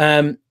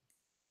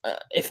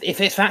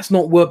 If that's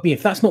not working,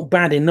 if that's not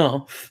bad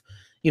enough,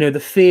 you know, the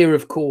fear,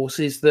 of course,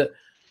 is that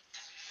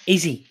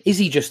is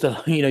he just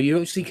a, you know, you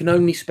obviously can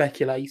only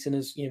speculate, and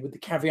as you know, with the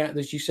caveat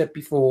as you said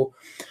before,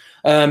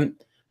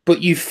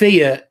 but you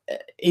fear,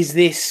 is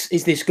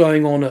this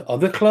going on at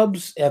other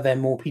clubs? Are there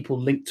more people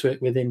linked to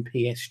it within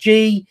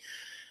PSG?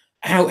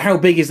 How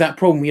big is that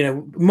problem? You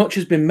know, much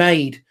has been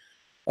made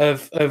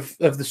of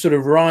the sort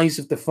of rise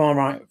of the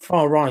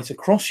far right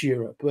across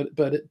Europe,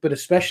 but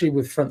especially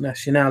with Front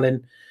National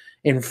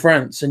in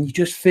France, and you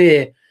just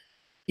fear,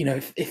 you know,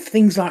 if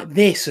things like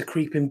this are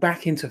creeping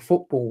back into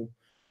football,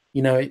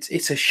 you know,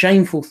 it's a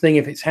shameful thing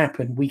if it's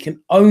happened. We can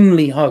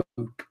only hope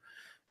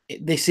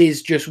this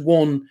is just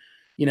one,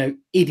 you know,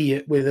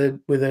 idiot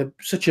with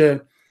such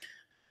a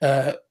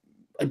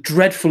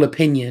dreadful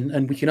opinion,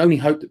 and we can only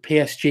hope that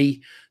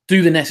PSG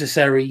do the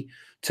necessary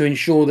to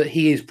ensure that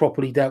he is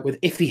properly dealt with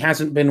if he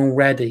hasn't been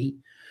already,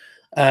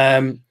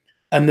 and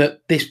that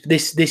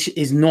this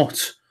is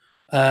not,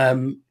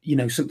 you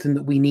know, something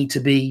that we need to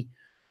be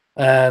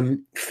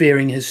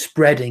fearing is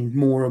spreading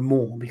more and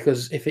more,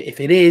 because if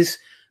it is,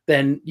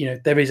 then, you know,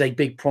 there is a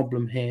big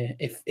problem here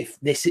if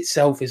this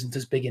itself isn't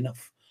as big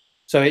enough.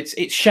 So it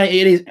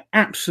is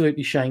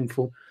absolutely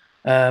shameful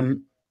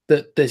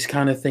that this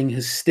kind of thing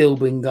has still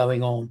been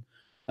going on.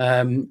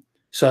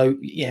 So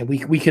yeah,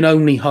 we can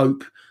only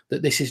hope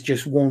that this is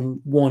just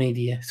one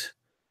idiot,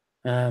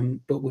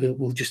 but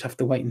we'll just have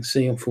to wait and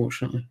see,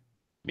 unfortunately.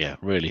 Yeah,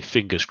 really,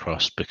 fingers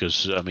crossed,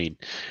 because I mean,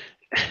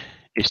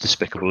 it's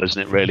despicable,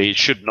 isn't it? Really, it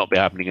should not be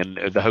happening,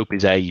 and the hope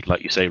is,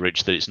 like you say,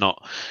 Rich, that it's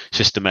not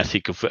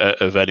systematic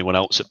of anyone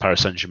else at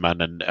Paris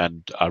Saint-Germain,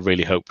 and I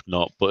really hope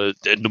not. But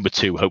number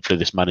two, hopefully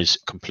this man is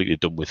completely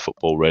done with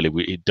football. Really,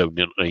 we don't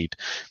need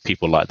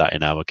people like that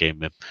in our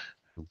game.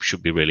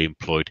 Should be really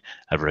employed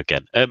ever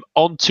again.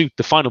 On to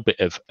the final bit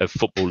of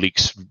football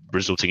leaks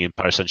resulting in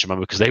Paris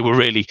Saint-Germain, because they were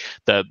really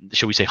the,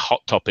 shall we say,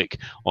 hot topic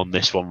on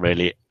this one,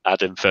 really,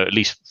 Adam, for at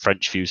least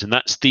French views, and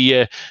that's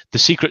the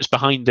secrets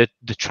behind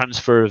the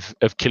transfer of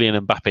Kylian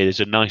Mbappe. There's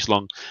a nice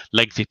long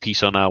lengthy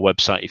piece on our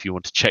website if you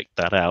want to check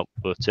that out,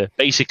 but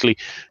basically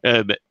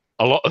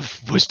a lot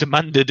was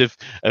demanded of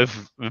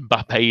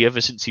Mbappe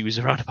ever since he was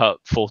around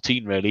about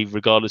 14, really,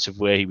 regardless of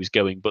where he was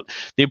going. But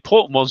the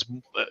important was,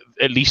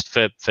 at least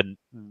for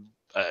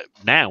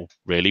now,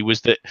 really,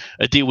 was that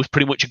a deal was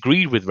pretty much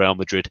agreed with Real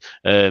Madrid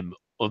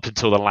up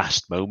until the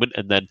last moment,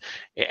 and then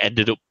it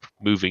ended up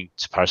moving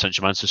to Paris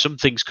Saint-Germain. So some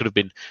things could have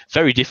been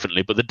very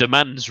differently, but the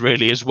demands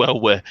really as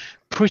well were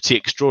pretty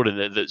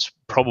extraordinary. That's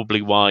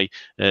probably why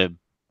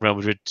Real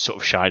Madrid sort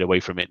of shied away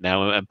from it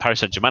now, and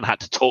Paris Saint-Germain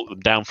had to talk them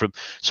down from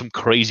some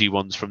crazy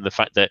ones, from the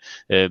fact that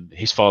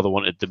his father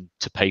wanted them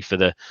to pay for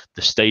the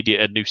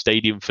stadium, a new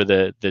stadium for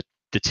the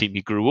team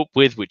he grew up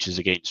with, which is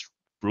against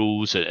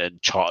rules,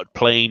 and chartered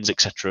planes,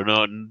 etc., and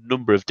a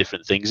number of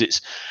different things. It's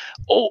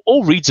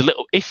all reads a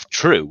little, if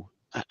true,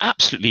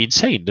 absolutely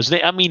insane, doesn't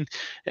it? I mean,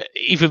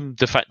 even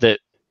the fact that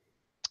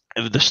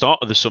at the start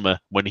of the summer,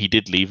 when he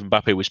did leave,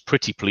 Mbappe was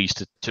pretty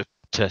pleased to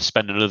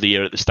spend another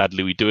year at the Stade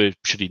Louis II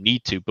should he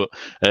need to, but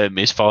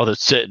his father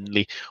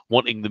certainly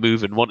wanting the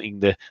move and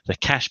wanting the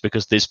cash,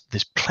 because there's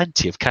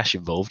plenty of cash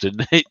involved,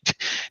 and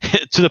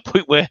to the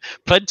point where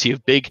plenty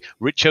of big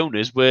rich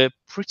owners were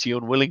pretty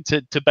unwilling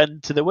to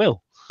bend to the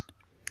will.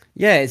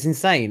 Yeah, it's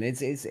insane.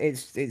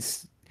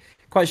 It's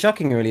quite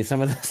shocking, really.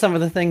 Some of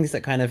the things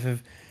that kind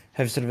of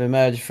have sort of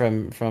emerged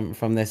from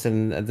this,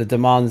 and the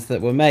demands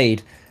that were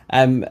made.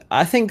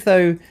 I think,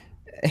 though,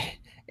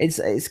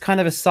 it's kind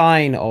of a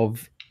sign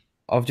of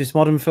just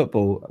modern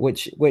football,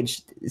 which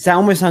it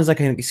almost sounds like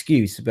an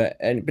excuse, but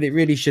it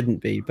really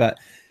shouldn't be. But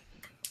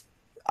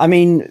I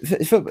mean,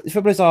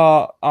 footballers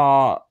are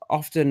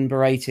often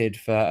berated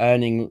for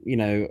earning, you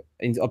know,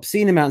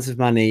 obscene amounts of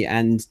money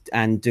and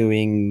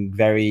doing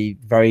very,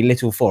 very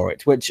little for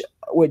it, which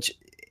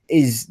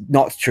is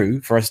not true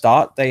for a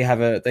start.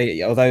 Although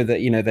that,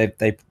 you know,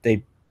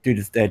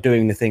 they're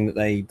doing the thing that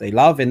they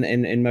love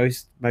in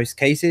most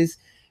cases.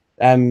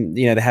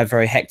 You know, they have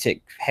very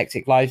hectic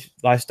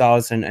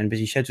lifestyles and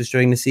busy schedules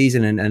during the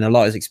season, and a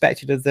lot is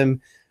expected of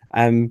them.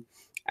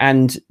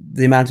 And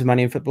the amount of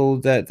money in football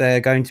that they're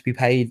going to be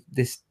paid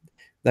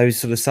those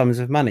sort of sums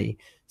of money.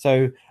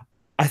 So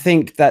I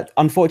think that,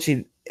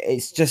 unfortunately,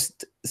 it's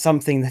just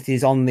something that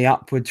is on the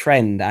upward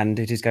trend, and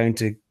it is going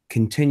to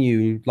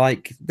continue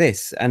like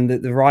this. And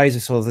the rise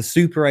of sort of the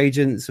super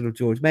agents, sort of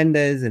George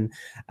Mendes and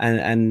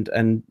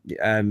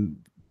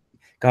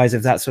guys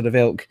of that sort of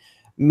ilk,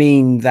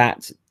 mean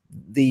that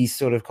these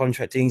sort of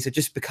contract dealings are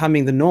just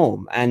becoming the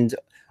norm. And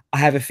I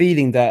have a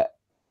feeling that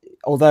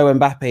although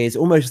Mbappe is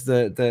almost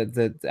at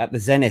the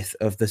zenith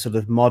of the sort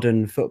of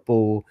modern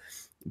football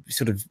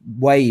sort of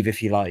wave,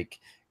 if you like,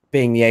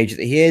 being the age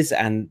that he is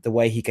and the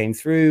way he came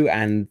through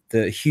and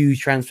the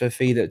huge transfer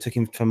fee that took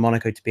him from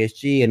Monaco to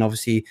PSG and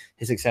obviously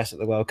his success at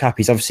the World Cup,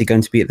 he's obviously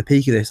going to be at the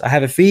peak of this. I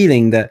have a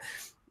feeling that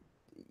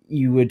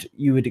you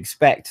would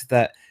expect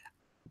that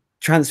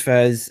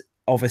transfers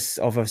of a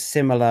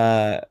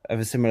similar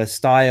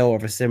style,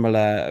 of a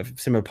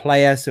similar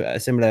player, so a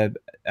similar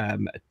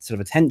sort of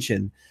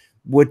attention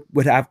would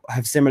have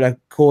similar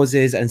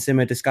causes and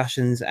similar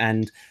discussions,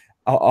 and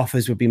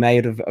offers would be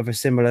made of a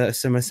similar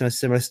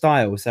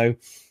style. So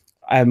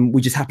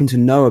we just happen to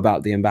know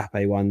about the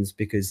Mbappe ones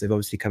because they've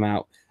obviously come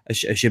out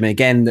assuming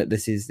again that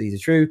these are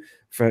true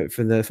for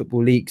the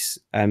football leaks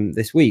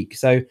this week.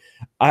 So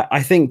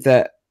I think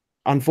that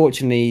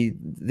unfortunately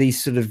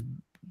these sort of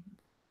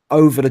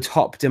over the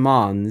top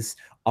demands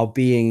are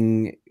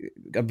becoming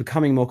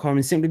more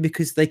common simply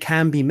because they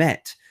can be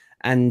met,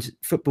 and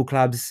football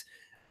clubs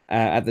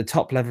at the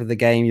top level of the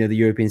game, the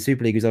European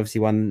Super League is obviously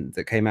one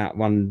that came out,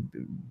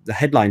 the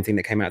headline thing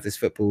that came out of this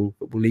football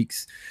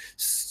leaks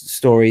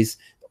stories.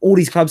 All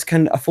these clubs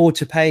can afford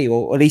to pay,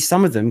 or at least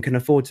some of them can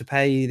afford to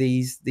pay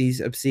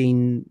these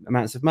obscene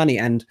amounts of money.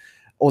 And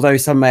although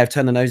some may have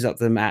turned their nose up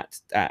them at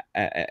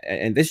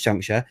this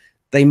juncture,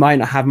 they might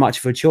not have much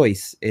of a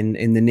choice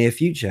in the near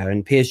future.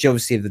 And PSG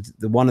obviously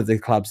the one of the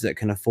clubs that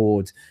can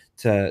afford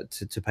to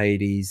pay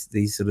these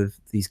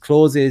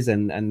clauses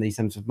and these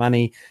sums of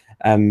money.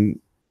 And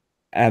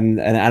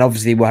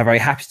obviously we're very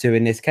happy to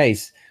in this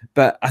case,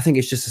 but I think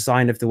it's just a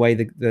sign of the way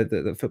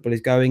the football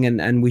is going,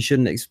 and we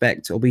shouldn't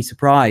expect or be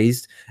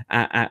surprised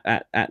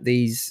at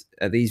these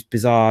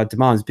bizarre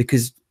demands,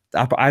 because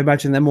I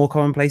imagine they're more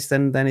commonplace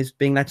than is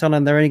being let on,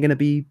 and they're only going to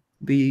be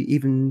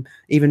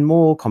even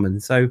more common.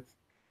 So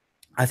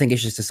I think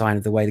it's just a sign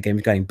of the way the game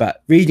is going.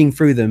 But reading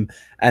through them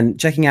and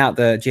checking out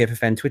the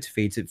GFFN Twitter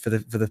feed for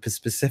the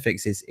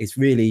specifics is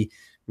really,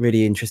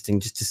 really interesting,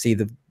 just to see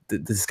the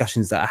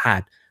discussions that are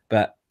had.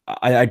 But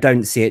I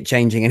don't see it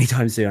changing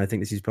anytime soon. I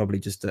think this is probably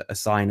just a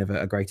sign of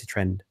a greater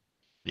trend.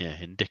 Yeah,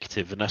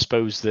 indicative. And I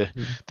suppose the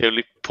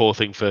only poor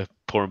thing for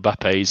poor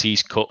Mbappe is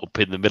he's caught up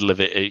in the middle of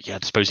it. I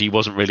suppose he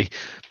wasn't really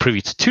privy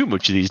to too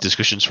much of these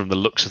discussions from the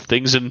looks of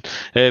things. And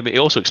it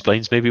also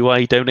explains maybe why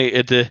he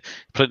donated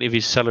plenty of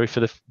his salary for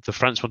the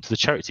France one to the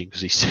charity,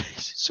 because he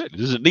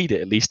certainly doesn't need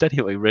it, at least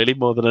anyway, really,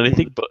 more than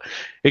anything. But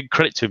in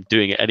credit to him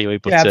doing it anyway.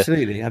 But, yeah,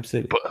 absolutely.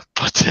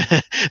 But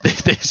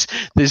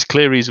there's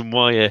clear reason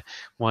why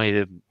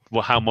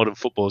how modern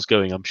football is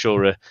going. I'm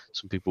sure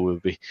some people will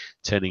be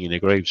turning in their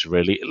graves,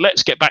 really.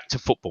 Let's get back to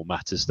football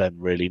matters then,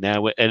 really,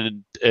 now,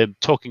 and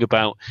talking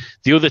about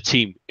the other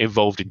team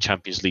involved in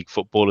Champions League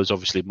football is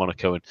obviously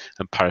Monaco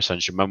and Paris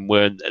Saint-Germain,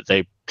 where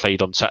they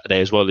played on Saturday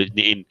as well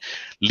in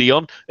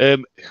Lyon,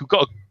 who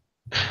got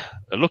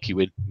a lucky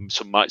win,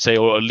 some might say,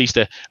 or at least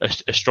a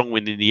strong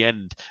win in the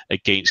end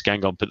against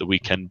Guingamp at the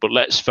weekend. But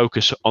let's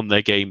focus on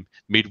their game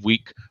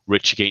midweek,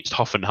 Rich, against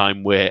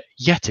Hoffenheim, where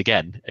yet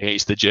again,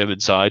 against the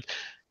German side,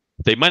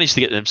 they managed to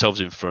get themselves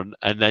in front,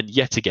 and then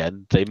yet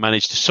again they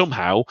managed to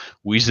somehow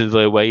weasel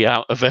their way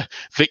out of a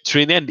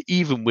victory in the end,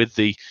 even with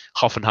the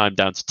Hoffenheim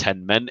down to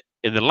 10 men.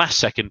 In the last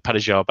second,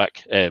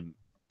 Padejarback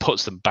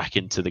puts them back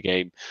into the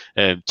game,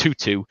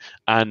 2-2,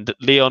 and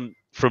Lyon,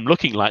 from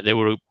looking like they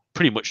were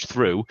pretty much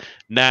through,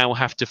 now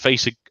have to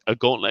face a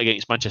gauntlet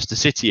against Manchester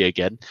City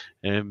again,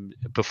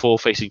 before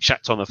facing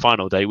Shakhtar on the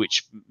final day,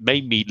 which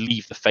may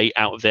leave the fate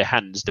out of their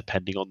hands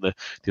depending on the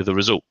other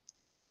result.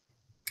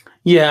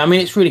 Yeah, I mean,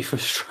 it's really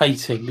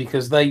frustrating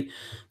because they've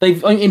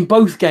in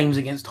both games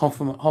against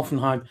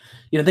Hoffenheim,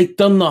 they've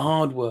done the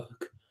hard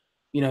work.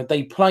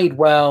 They played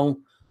well,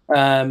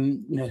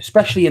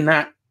 especially in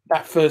that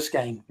first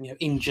game,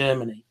 in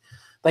Germany.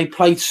 They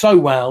played so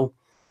well,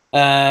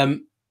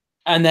 and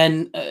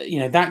then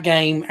that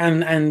game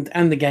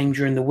and the game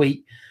during the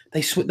week,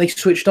 they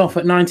switched off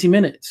at 90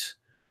 minutes,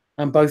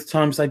 and both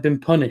times they've been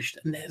punished.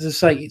 And as I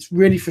say, it's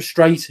really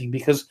frustrating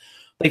because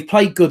they've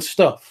played good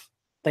stuff.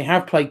 They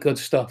have played good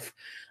stuff,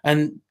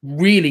 and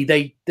really,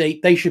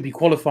 they should be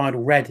qualified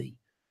already.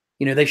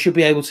 They should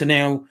be able to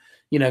now,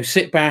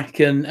 sit back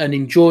and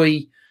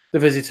enjoy the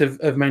visit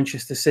of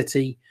Manchester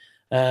City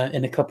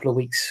in a couple of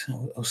weeks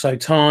or so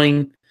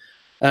time.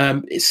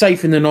 It's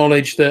safe in the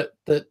knowledge that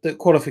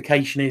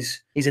qualification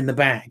is in the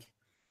bag.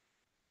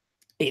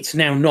 It's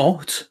now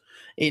not.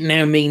 It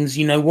now means,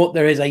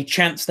 there is a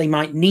chance they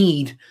might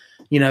need,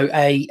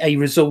 a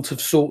result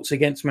of sorts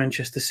against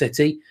Manchester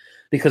City.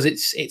 Because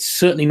it's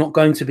certainly not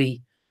going to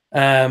be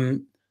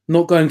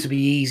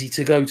easy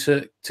to go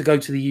to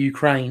the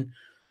Ukraine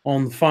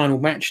on the final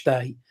match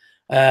day.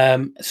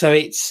 So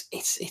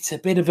it's a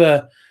bit of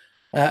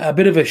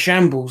a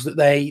shambles that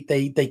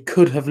they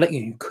could have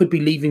could be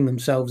leaving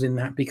themselves in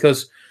that,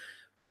 because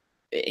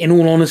in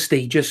all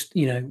honesty, just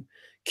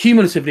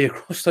cumulatively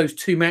across those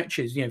two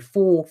matches,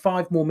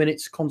 4-5 more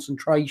minutes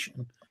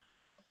concentration,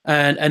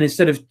 and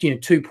instead of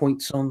 2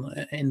 points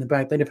in the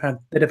bag, they'd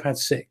have had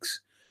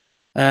 6.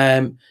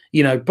 By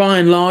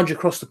and large,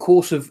 across the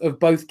course of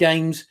both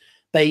games,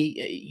 they,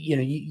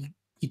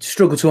 you'd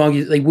struggle to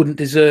argue that they wouldn't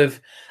deserve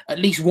at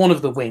least one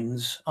of the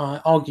wins.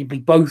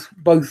 Arguably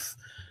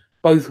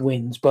both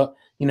wins, but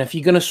if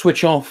you're going to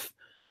switch off,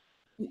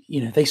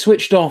 they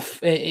switched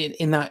off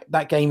in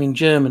that game in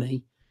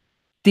Germany,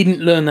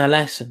 didn't learn their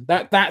lesson.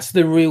 That's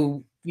the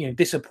real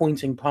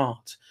disappointing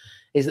part,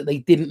 is that they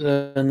didn't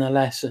learn their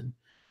lesson.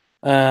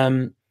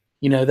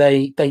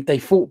 They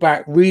fought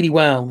back really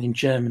well in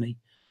Germany,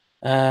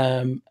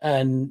 and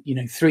to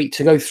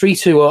go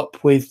 3-2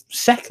 up with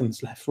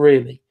seconds left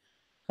really,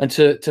 and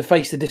to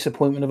face the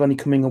disappointment of only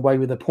coming away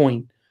with a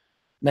point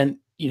meant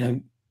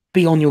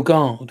be on your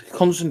guard,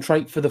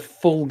 concentrate for the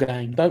full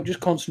game. Don't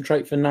just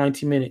concentrate for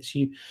 90 minutes.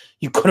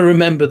 You've got to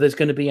remember there's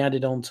going to be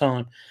added on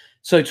time.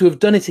 So to have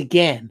done it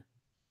again,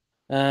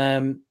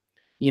 there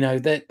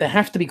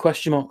have to be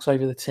question marks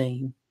over the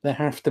team. There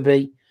have to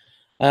be,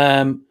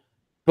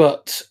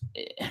 but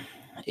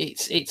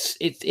it's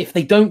if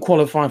they don't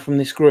qualify from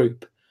this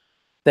group,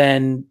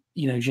 then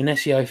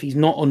Genesio, if he's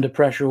not under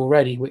pressure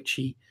already, which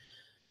he,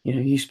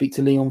 you speak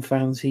to Lyon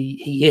fans,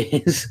 he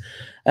is,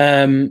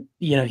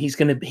 he is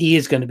going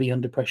to be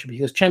under pressure,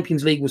 because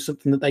Champions League was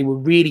something that they were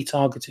really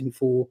targeting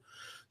for.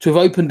 To have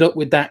opened up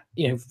with that,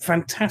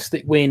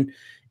 fantastic win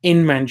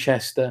in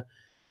Manchester,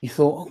 you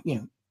thought,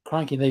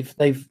 crikey, they've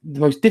the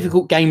most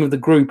difficult game of the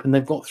group and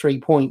they've got 3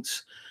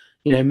 points.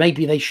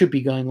 Maybe they should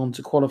be going on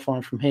to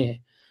qualify from here.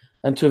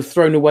 And to have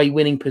thrown away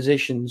winning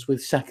positions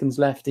with seconds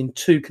left in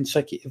 2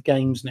 consecutive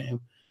games now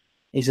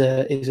is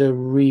a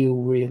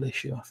real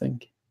issue, I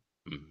think.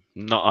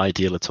 Not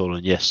ideal at all.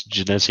 And yes,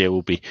 Genesio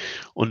will be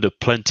under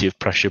plenty of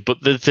pressure. But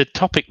the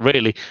topic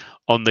really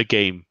on the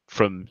game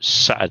from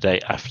Saturday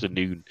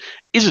afternoon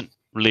isn't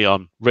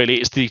Lyon, really.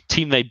 It's the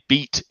team they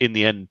beat in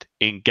the end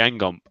in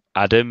Guingamp.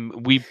 Adam,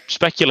 we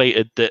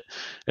speculated that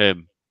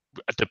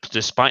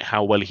despite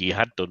how well he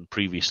had done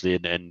previously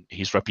and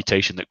his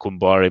reputation, that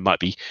Kombouaré might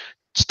be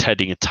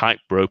treading a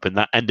tightrope, and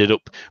that ended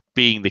up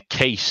being the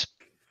case.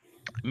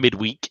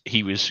 Midweek,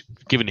 he was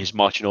given his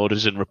marching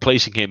orders, and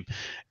replacing him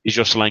is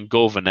Jocelyn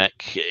Gourvenec.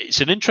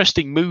 It's an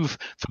interesting move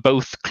for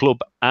both club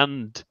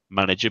and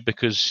manager,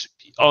 because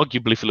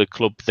arguably for the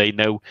club, they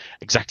know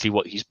exactly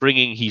what he's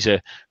bringing. He's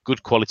a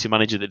good quality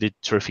manager that did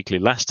terrifically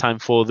last time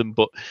for them,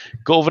 but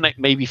Gourvenec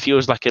maybe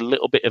feels like a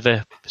little bit of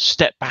a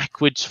step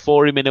backwards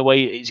for him in a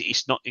way.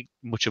 It's not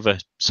much of a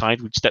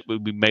sideward step we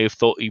may have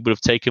thought he would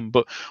have taken.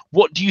 But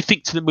what do you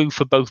think to the move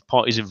for both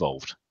parties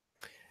involved?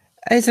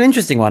 It's an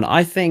interesting one.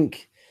 I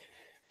think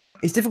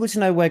it's difficult to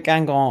know where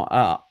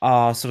Guingamp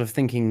are sort of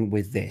thinking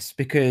with this,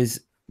 because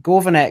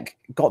Gourvenec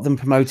got them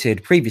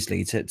promoted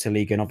previously to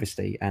Ligue 1,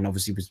 obviously, and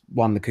obviously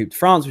won the Coupe de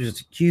France, which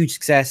was a huge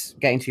success.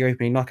 Getting to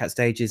European League knockout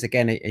stages,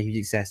 again, a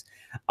huge success.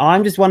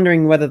 I'm just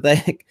wondering whether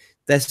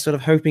they're sort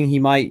of hoping he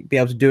might be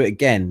able to do it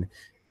again,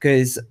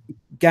 because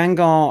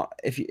Guingamp,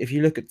 if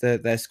you look at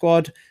their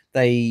squad,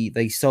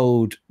 they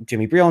sold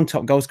Jimmy Briand,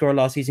 top goal scorer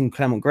last season,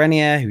 Clement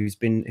Grenier, who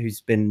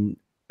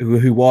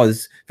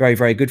was very,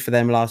 very good for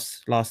them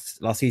last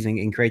season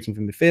in creating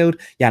from midfield,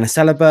 Yannis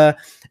Celeber,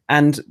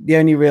 and the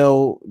only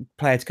real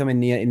player to come in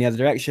the other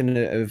direction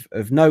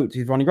of note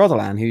is Ronnie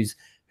Rodelin,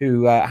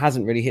 who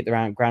hasn't really hit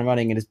the ground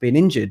running and has been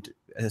injured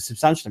a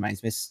substantial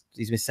amount.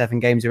 He's missed 7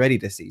 games already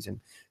this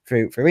season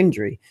for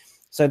injury.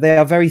 So they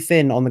are very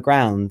thin on the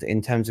ground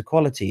in terms of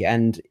quality.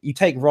 And you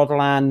take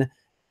Rodelin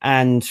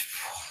and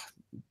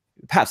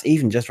perhaps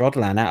even just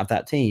Rodelin out of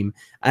that team,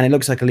 and it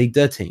looks like a Ligue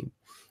 2 team.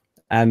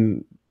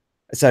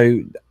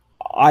 So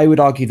I would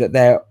argue that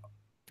they're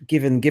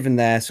given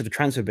their sort of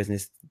transfer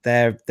business,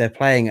 they're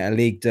playing at a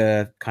Ligue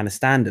 2 kind of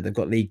standard. They've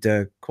got Ligue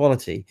 2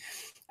 quality,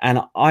 and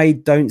I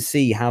don't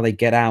see how they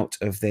get out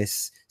of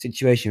this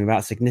situation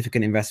without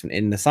significant investment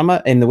in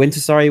the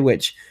winter,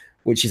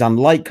 which is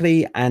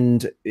unlikely,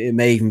 and it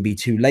may even be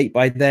too late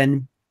by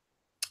then.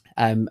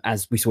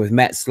 As we saw with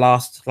Metz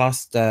last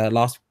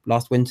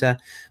winter,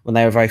 when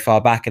they were very far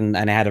back and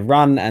they had a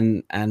run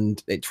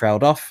and it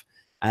trailed off,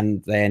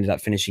 and they ended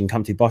up finishing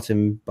comfy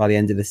bottom by the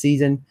end of the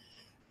season.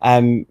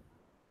 And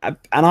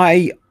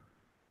I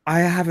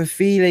have a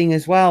feeling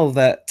as well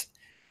that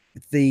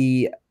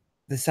the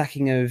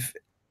sacking of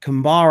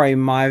Kombouaré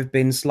might have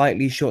been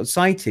slightly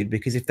short-sighted,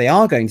 because if they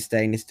are going to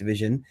stay in this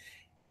division,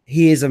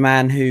 he is a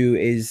man who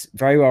is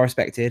very well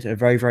respected, a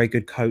very, very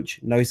good coach,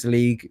 knows the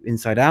league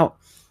inside out,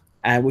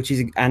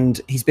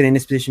 and he's been in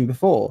this position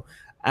before,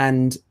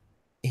 and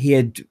he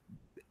had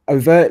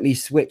overtly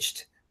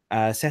switched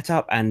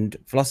setup and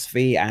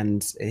philosophy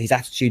and his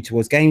attitude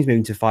towards games,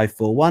 moving to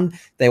 5-4-1.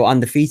 They were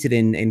undefeated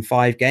in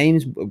 5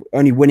 games,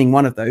 only winning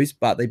 1 of those,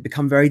 but they've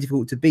become very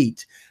difficult to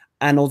beat.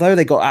 And although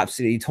they got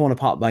absolutely torn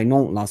apart by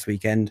Nantes last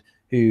weekend,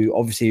 who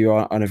obviously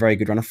are on a very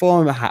good run of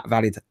form,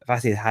 Vasilij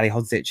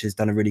Halilhodžić has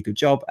done a really good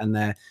job, and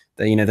the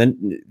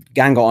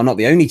Guingamp are not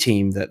the only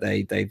team that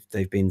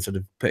they've been sort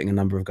of putting a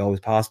number of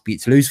goals past.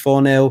 Beat Toulouse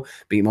 4-0,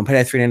 beat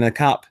Montpellier 3-0 in the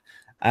cup.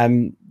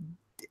 I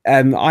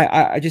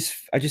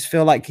just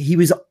feel like he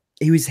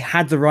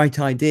had the right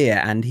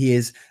idea, and he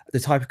is the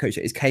type of coach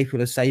that is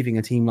capable of saving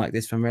a team like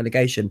this from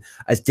relegation,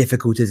 as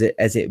difficult as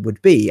it would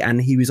be.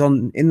 And he was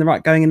going in the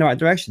right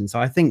direction.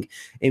 So I think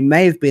it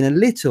may have been a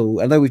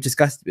little, although we've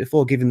discussed it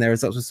before, given their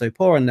results were so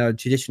poor and they're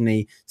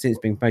traditionally since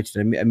being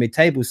promoted a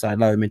mid-table side,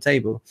 lower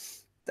mid-table,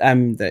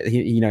 that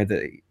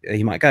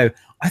he might go.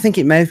 I think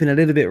it may have been a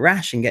little bit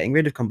rash in getting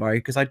rid of Kombari,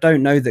 because I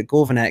don't know that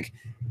Gourvenec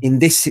in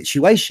this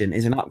situation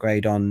is an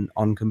upgrade on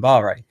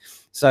Kombari.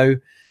 So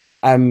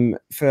for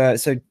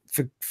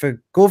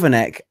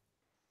Gourvenec,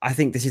 I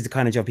think this is the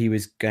kind of job he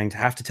was going to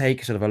have to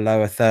take, sort of a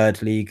lower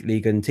third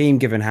Ligue 1 team,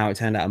 given how it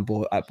turned out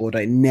at Bordeaux.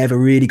 It never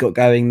really got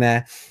going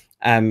there.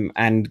 And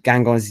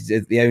Guingamp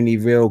is the only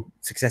real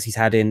success he's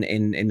had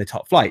in the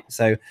top flight.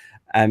 So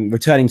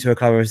returning to a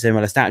club of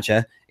similar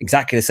stature,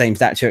 exactly the same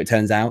stature, it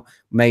turns out,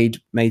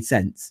 made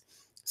sense.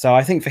 So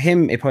I think for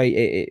him,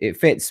 it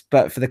fits.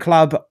 But for the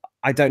club,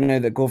 I don't know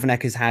that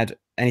Gourvenec has had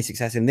any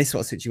success in this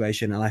sort of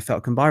situation. And I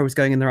felt Kombari was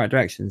going in the right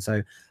direction.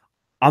 So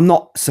I'm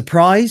not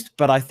surprised,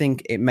 but I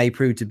think it may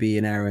prove to be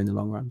an error in the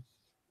long run.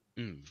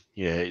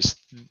 Yeah, it's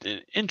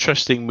an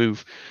interesting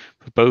move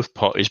for both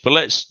parties. But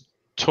let's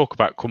talk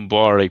about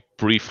Kombari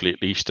briefly,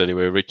 at least,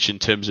 anyway, Rich, in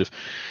terms of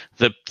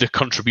the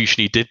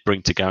contribution he did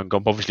bring to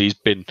Guingamp. Obviously, he's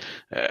been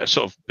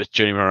sort of a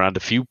journeyman around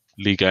a few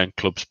Ligue 1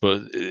 clubs,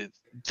 but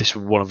this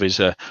was one of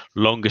his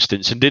longest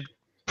stints, and did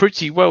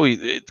pretty well.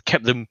 He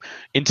kept them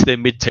into their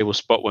mid-table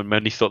spot when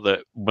many thought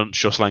that once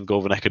Jocelyn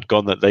Gourvenec had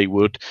gone, that they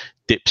would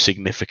dip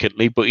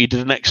significantly. But he did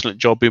an excellent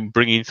job in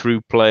bringing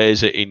through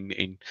players,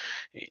 in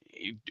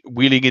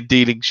wheeling and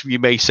dealing, you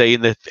may say,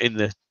 in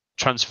the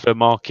transfer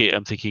market.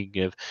 I'm thinking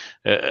of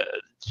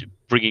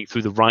bringing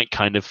through the right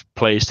kind of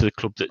players to the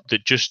club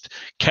that just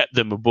kept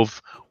them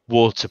above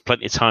water.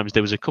 Plenty of times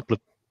there was a couple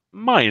of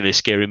minor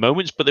scary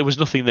moments, but there was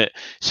nothing that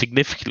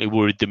significantly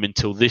worried them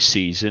until this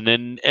season.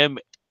 And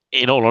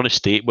in all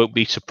honesty, it won't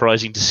be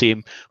surprising to see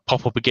him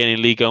pop up again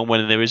in Ligue 1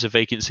 when there is a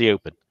vacancy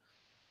open.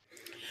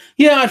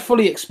 Yeah, I'd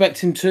fully expect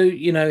him to.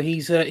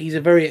 He's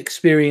a very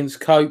experienced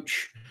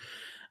coach.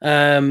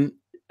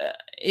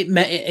 It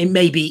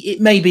may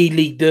be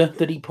Ligue 2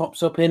 that he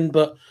pops up in,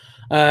 but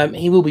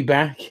he will be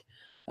back.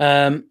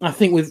 I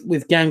think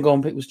with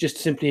Guingamp, it was just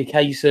simply a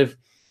case of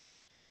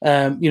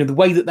the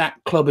way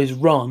that club is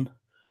run,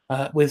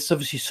 with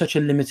obviously such a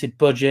limited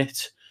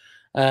budget.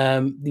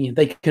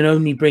 They can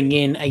only bring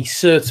in a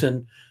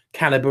certain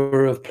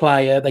caliber of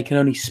player. They can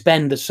only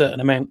spend a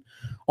certain amount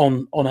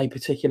on a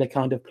particular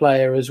kind of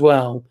player as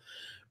well.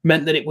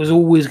 Meant that it was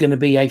always going to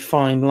be a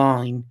fine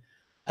line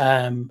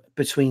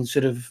between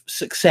sort of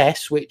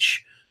success,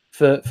 which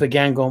for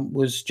Guingamp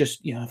was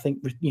just I think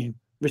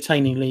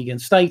retaining Ligue 1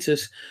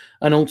 status,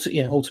 and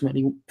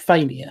ultimately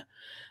failure.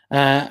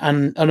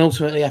 And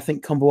ultimately, I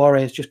think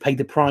Kombouaré has just paid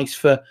the price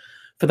for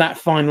that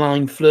fine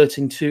line,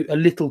 flirting to a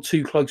little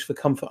too close for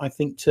comfort, I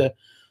think, to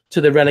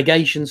the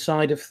relegation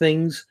side of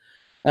things.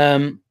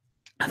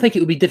 I think it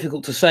would be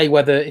difficult to say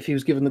whether, if he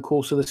was given the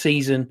course of the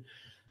season,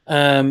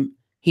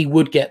 he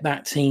would get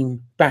that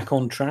team back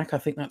on track. I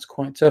think that's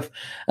quite tough.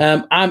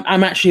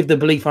 I'm actually of the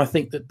belief, I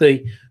think, that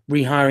the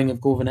rehiring of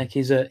Gourvenec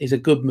is a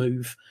good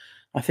move.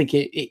 I think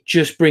it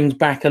just brings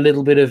back a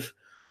little bit of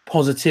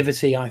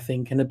positivity, I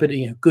think, and a bit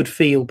of good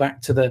feel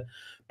back to the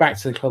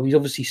club. He's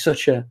obviously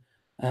such a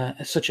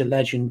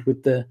legend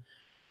with the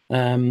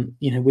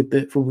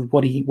with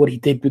what he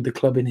did with the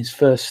club in his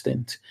first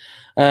stint.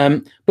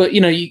 But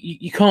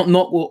you can't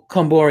knock what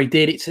Kombouaré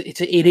did.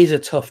 It is a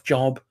tough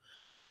job.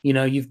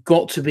 You've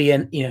got to be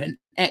an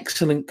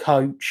excellent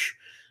coach.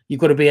 You've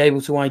got to be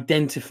able to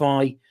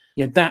identify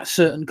that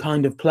certain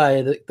kind of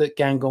player that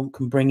Guingamp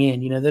can bring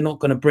in. They're not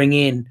going to bring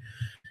in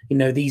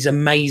these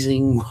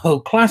amazing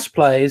world-class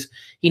players.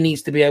 He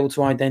needs to be able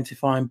to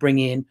identify and bring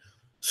in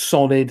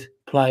solid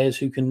players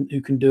who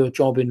can do a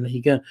job in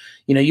Liga.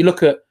 You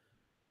look at,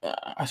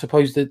 I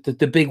suppose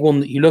the big one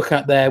that you look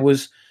at there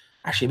was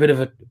actually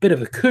a bit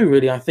of a coup,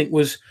 really. I think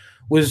was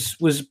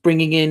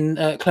bringing in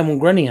Clément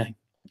Grenier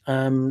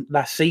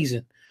last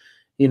season.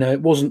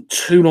 It wasn't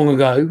too long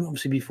ago,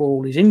 obviously before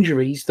all his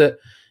injuries, that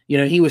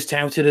he was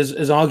touted as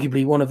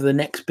arguably one of the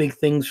next big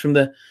things from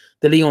the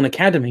Lyon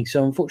Academy.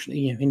 So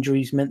unfortunately,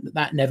 injuries meant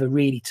that never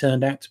really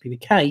turned out to be the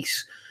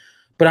case.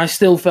 But I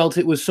still felt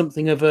it was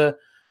something of a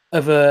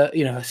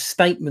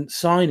statement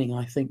signing,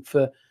 I think,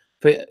 for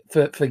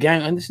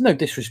Guingamp. And there's no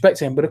disrespect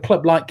to him, but a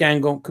club like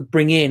Guingamp could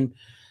bring in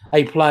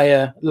a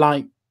player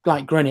like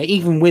Grenier,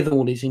 even with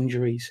all his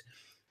injuries.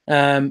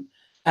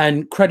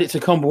 And credit to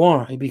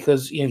Kombouaré,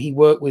 because he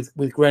worked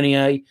with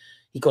Grenier.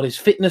 He got his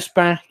fitness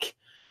back.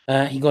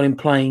 He got him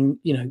playing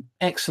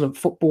excellent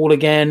football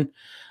again.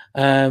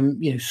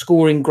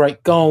 Scoring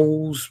great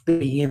goals,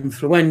 being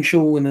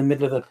influential in the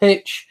middle of the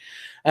pitch.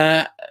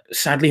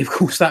 Sadly, of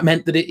course, that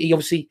meant that he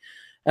obviously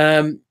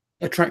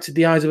attracted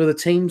the eyes of other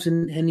teams,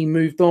 and he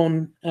moved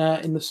on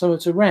in the summer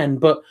to Rennes.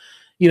 But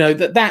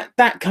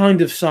that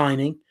kind of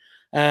signing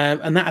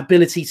and that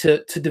ability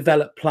to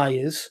develop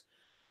players,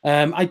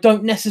 I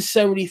don't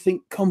necessarily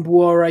think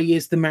Kombouaré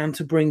is the man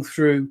to bring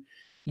through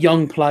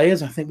young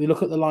players. I think we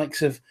look at the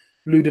likes of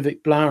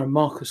Ludovic Blas and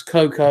Marcus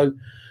Coco.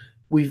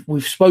 We've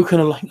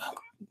spoken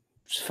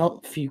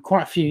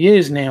quite a few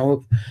years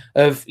now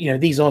of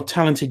these are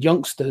talented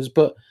youngsters,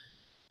 but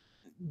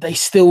they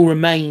still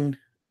remain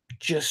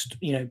just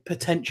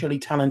potentially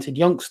talented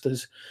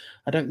youngsters.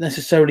 I don't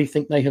necessarily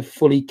think they have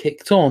fully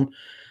kicked on.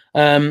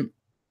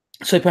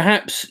 So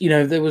perhaps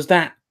there was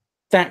that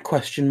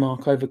question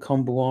mark over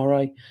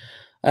Kombouaré,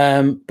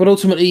 but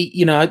ultimately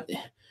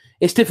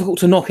it's difficult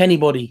to knock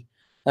anybody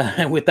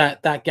with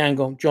that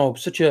Guingamp job.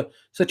 Such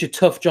a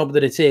tough job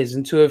that it is,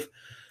 and to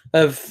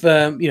have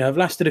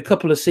lasted a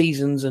couple of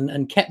seasons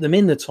and kept them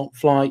in the top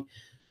flight.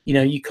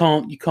 You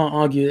can't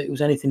argue that it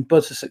was anything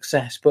but a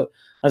success. But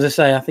as I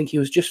say, I think he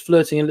was just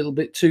flirting a little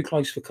bit too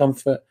close for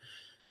comfort,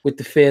 with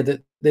the fear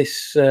that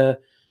this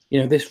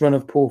this run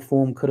of poor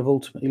form could have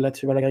ultimately led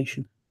to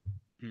relegation.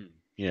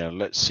 Yeah,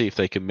 let's see if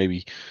they can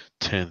maybe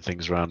turn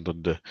things around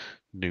under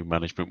new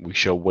management. We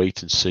shall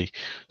wait and see,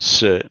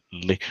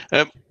 certainly.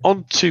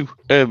 On to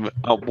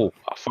our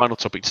final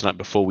topic tonight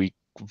before we,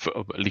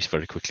 at least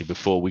very quickly,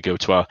 before we go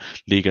to our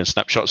Liga and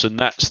snapshots, and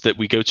that's that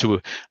we go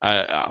to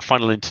our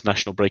final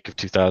international break of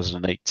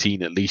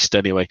 2018, at least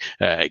anyway,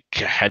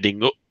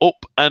 heading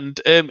up,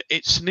 and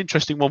it's an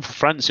interesting one for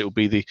France. It will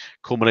be the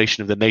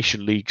culmination of the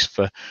nation leagues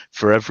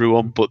for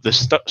everyone, but the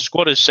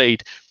squad has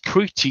stayed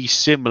pretty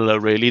similar,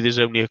 really. There's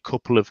only a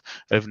couple of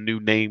new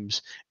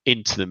names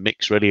into the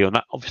mix, really, and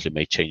that obviously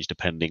may change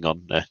depending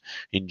on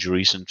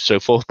injuries and so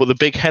forth. But the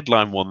big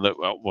headline one that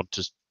I want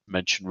to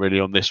mention really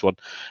on this one,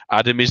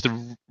 Adam, is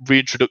the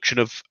reintroduction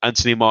of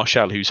Anthony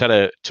Martial, who's had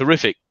a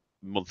terrific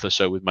month or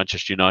so with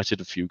Manchester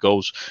United, a few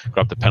goals,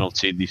 grabbed the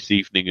penalty this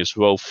evening as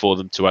well for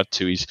them to add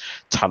to his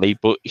tally,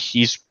 but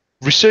he's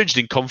resurged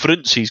in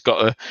confidence. He's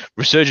got a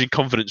resurgent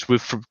confidence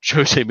from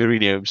Jose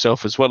Mourinho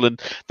himself as well,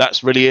 and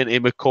that's really earned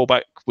him a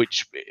callback,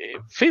 which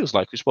it feels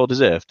like it's well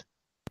deserved.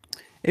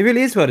 It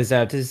really is well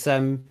deserved.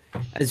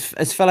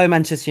 As fellow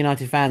Manchester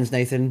United fans,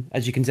 Nathan,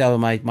 as you can tell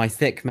by my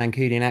thick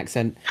Mancunian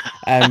accent,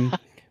 I've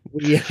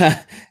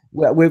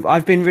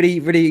been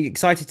really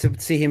excited to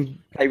see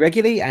him play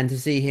regularly and to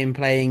see him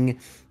playing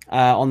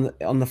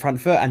on the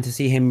front foot and to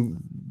see him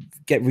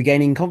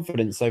regaining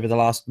confidence over the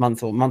last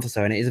month or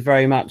so. And it is a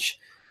very much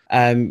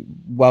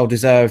well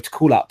deserved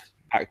call up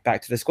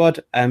back to the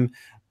squad.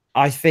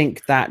 I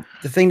think that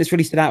the thing that's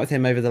really stood out with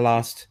him over the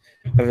last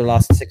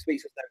 6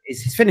 weeks or so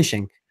is his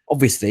finishing.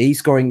 Obviously, he's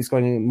scoring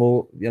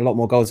a lot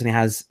more goals than he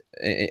has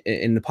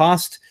in the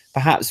past.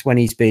 Perhaps when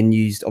he's been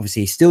used,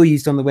 obviously he's still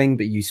used on the wing,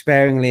 but used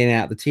sparingly and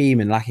out the team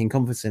and lacking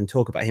confidence, and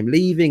talk about him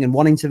leaving and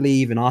wanting to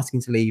leave and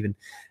asking to leave.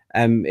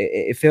 And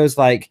it feels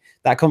like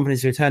that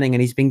confidence is returning,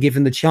 and he's been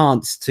given the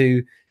chance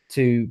to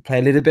play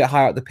a little bit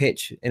higher up the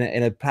pitch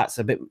in perhaps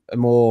a bit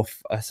more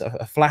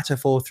a flatter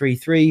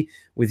 4-3-3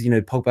 with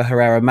Pogba,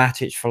 Herrera,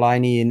 Matic,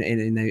 Fellaini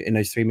in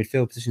those three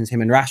midfield positions.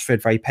 Him and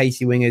Rashford, very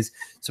pacey wingers,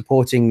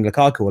 supporting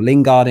Lukaku or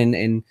Lingard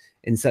in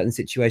certain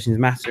situations.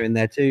 Mata in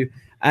there too,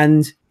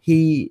 and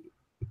he's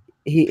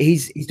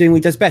doing what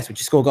he does best,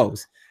 which is score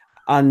goals.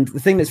 And the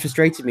thing that's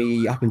frustrated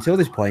me up until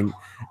this point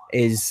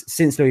is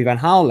since Louis van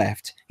Gaal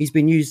left, he has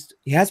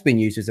been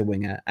used as a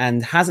winger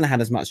and hasn't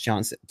had as much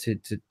chance to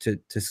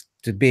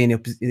be in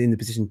the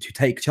position to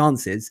take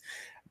chances,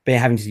 by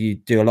having to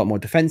do a lot more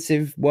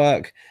defensive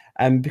work.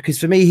 Because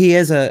for me, he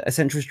is a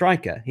central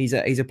striker. He's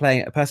a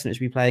player that should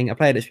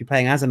be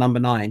playing as a number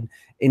 9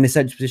 in the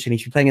central position. He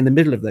should be playing in the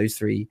middle of those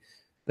three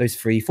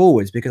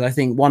forwards, because I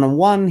think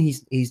one-on-one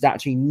he's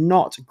actually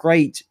not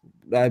great.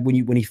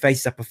 When he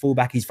faces up a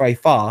fullback, he's very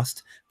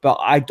fast, but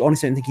I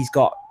honestly don't think he's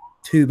got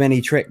too many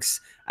tricks,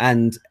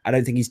 and I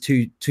don't think he's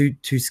too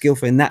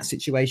skillful in that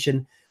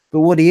situation.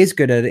 But what he is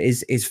good at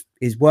is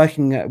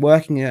working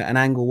an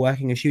angle,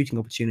 working a shooting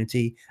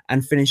opportunity,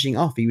 and finishing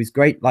off. He was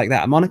great like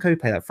that at Monaco.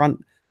 Played up front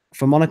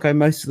for Monaco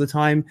most of the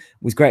time.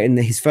 Was great in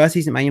his first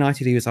season at Man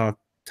United. He was our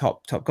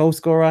top goal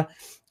scorer,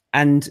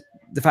 and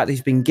the fact that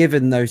he's been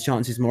given those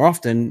chances more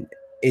often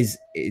is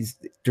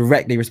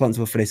directly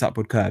responsible for this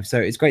upward curve. So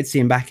it's great to see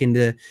him back in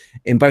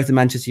both the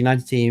Manchester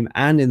United team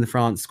and in the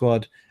France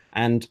squad,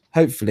 and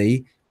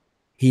hopefully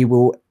he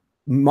will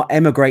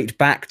emigrate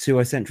back to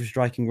a central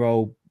striking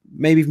role,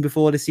 maybe even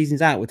before the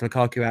season's out, with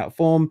Lukaku out of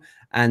form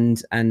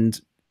and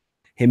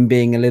him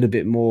being a little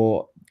bit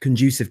more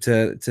conducive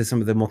to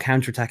some of the more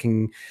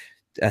counter-attacking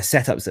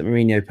setups that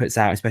Mourinho puts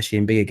out, especially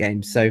in bigger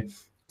games. So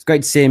it's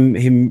great to see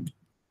him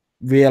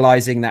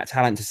realizing that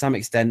talent to some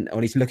extent,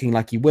 or he's looking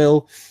like he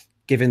will,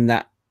 given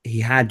that he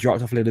had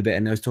dropped off a little bit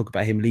and there was talk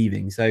about him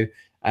leaving. So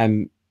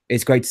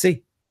it's great to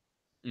see.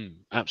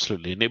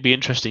 Absolutely. And it'd be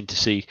interesting to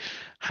see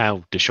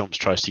how Deschamps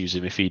tries to use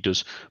him, if he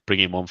does bring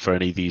him on for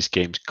any of these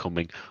games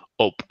coming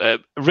up.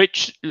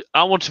 Rich,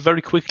 I want to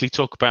very quickly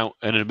talk about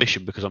an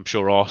admission, because I'm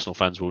sure Arsenal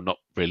fans will not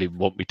really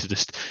want me to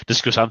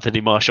discuss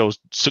Anthony Martial's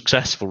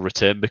successful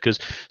return, because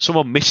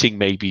someone missing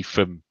maybe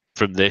from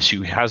this,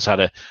 who has had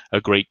a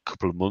great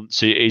couple of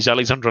months, is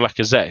Alexandre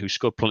Lacazette, who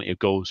scored plenty of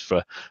goals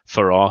for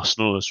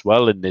Arsenal as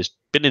well, and has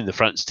been in the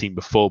France team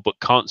before, but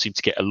can't seem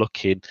to get a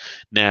look in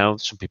now.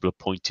 Some people are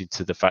pointing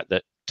to the fact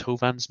that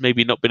Thauvin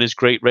maybe not been as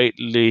great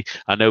lately.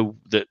 I know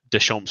that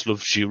Deschamps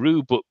loves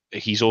Giroud, but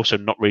he's also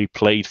not really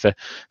played for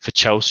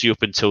Chelsea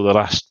up until the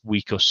last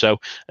week or so.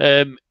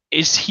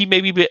 Is he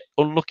maybe a bit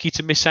unlucky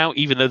to miss out,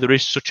 even though there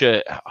is such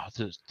an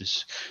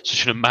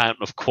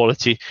amount of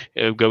quality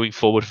going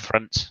forward for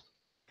France?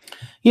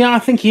 Yeah, I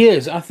think he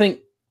is. I think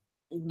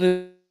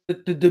there's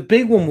the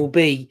big one will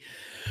be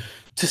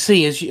to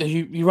see, as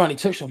you rightly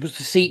touched on, was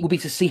to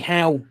see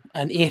how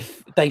and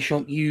if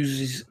Deschamps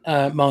uses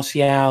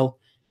Martial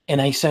in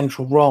a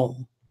central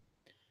role.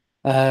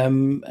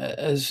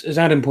 As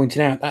Adam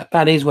pointed out,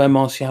 that is where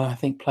Martial, I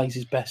think, plays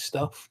his best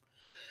stuff.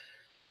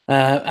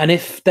 And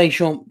if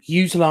Deschamps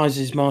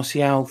utilises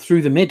Martial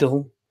through the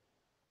middle,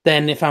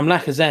 then if I'm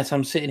Lacazette,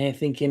 I'm sitting here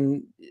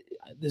thinking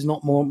there's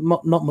not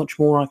much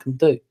more I can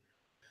do.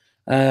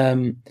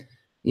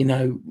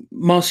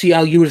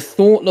 Martial, you would have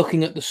thought,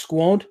 looking at the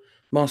squad,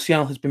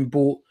 Martial has been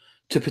bought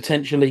to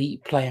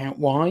potentially play out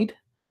wide,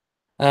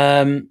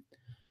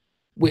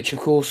 which, of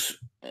course,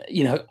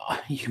 you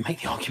can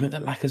make the argument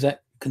that Lacazette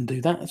can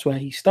do that. That's where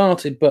he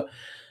started, but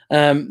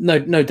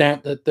no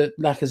doubt that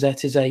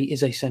Lacazette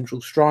is a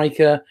central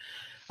striker.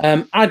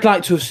 I'd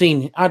like to have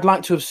seen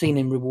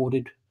him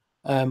rewarded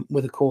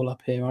with a call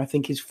up here. I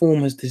think his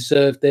form has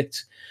deserved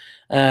it.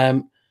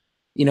 I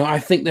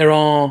think there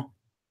are,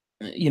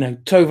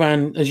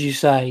 Thauvin, as you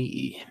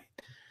say,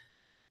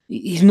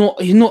 he's not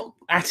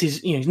at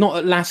he's not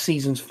at last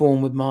season's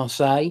form with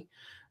Marseille.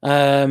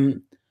 But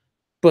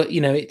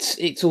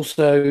it's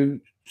also,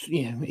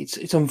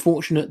 it's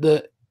unfortunate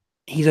that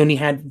he's only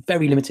had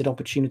very limited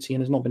opportunity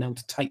and has not been able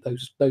to take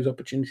those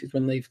opportunities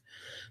when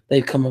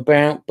they've come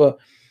about. But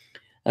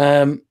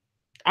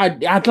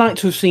I'd like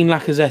to have seen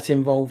Lacazette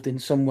involved in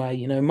some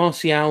way.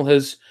 Martial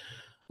has,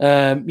 he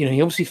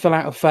obviously fell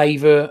out of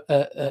favour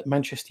at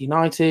Manchester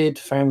United,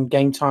 found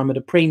game time at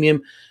a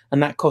premium,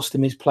 and that cost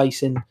him his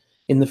place in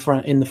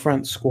the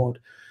France squad.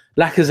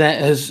 Lacazette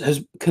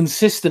has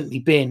consistently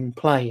been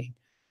playing.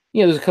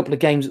 There's a couple of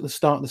games at the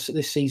start of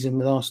this season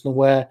with Arsenal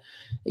where,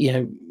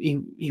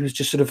 he was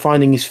just sort of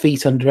finding his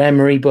feet under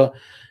Emery, but,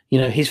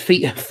 his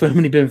feet have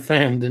firmly been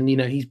found, and,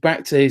 he's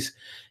back to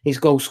his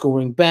goal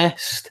scoring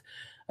best.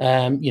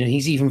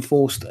 He's even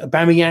forced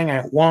Aubameyang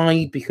out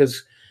wide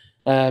because,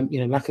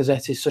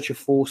 Lacazette is such a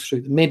force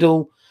through the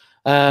middle.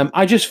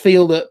 I just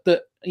feel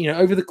that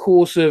over the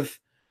course of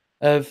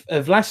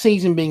last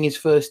season being his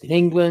first in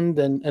England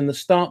and the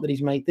start that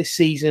he's made this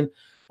season,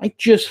 I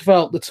just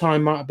felt the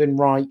time might have been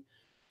right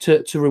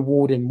to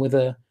reward him with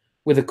a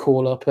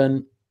call up.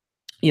 And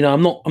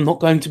I'm not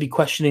going to be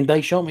questioning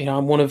Deschamps.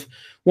 I'm one of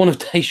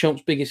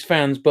Deschamps' biggest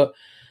fans, but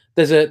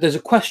there's a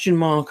question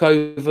mark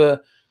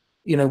over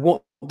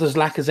what does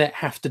Lacazette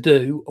have to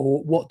do,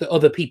 or what do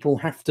other people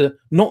have to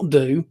not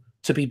do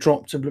to be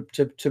dropped to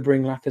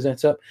bring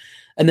Lacazette up.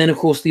 And then, of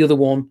course, the other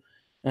one,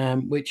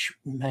 which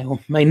may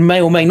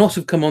or may not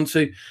have come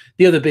onto,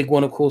 the other big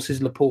one, of course,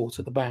 is Laporte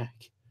at the back.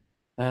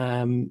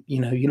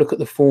 You look at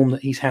the form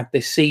that he's had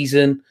this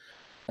season,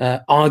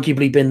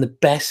 arguably been the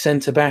best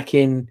centre-back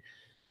in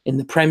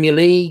the Premier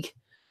League,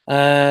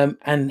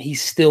 and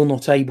he's still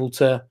not able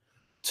to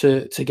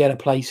get a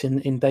place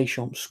in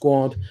Deschamps'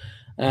 squad.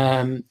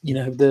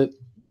 The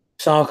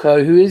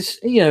Sarko, who is,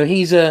 he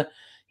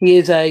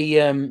is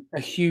a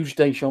huge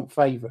Deschamps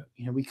favourite.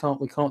 We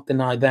can't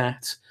deny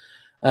that.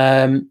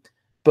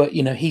 But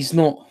he's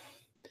not.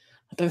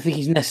 I don't think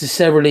he's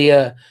necessarily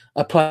a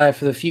player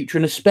for the future,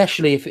 and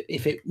especially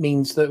if it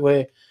means that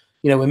we're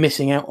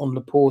missing out on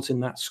Laporte in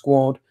that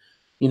squad.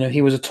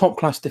 He was a top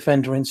class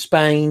defender in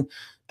Spain.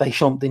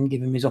 Deschamps didn't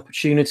give him his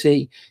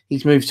opportunity.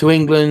 He's moved to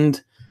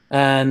England,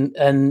 and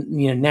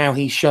now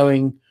he's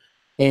showing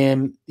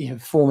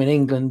form in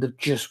England of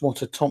just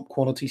what a top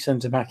quality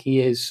centre back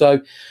he is.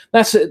 So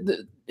that's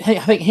I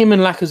think him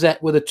and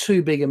Lacazette were the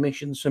two big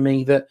omissions for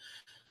me that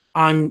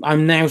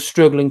I'm now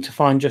struggling to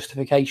find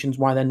justifications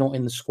why they're not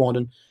in the squad,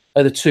 and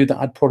are the two that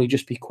I'd probably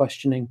just be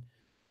questioning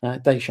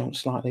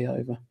Deschamps slightly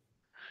over.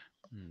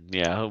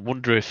 Yeah, I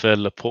wonder if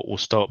Laporte will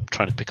start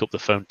trying to pick up the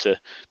phone to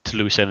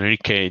Luis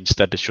Enrique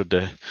instead. Should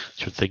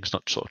things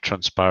not sort of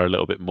transpire a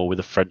little bit more with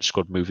the French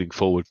squad moving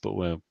forward? But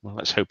well,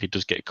 let's hope he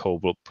does get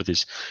called up with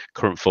his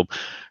current form.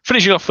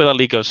 Finishing off with our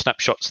Ligue 1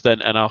 snapshots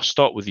then, and I'll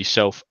start with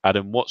yourself,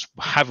 Adam. What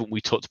haven't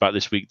we talked about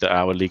this week that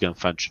our Ligue 1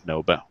 fans should know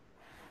about?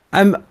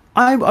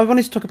 I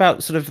wanted to talk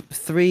about sort of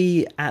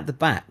three at the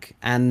back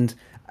and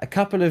a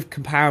couple of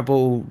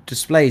comparable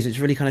displays which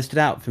really kind of stood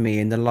out for me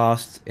in the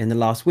last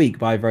week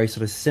by very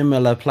sort of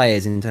similar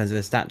players in terms of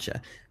their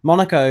stature.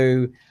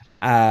 Monaco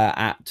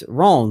at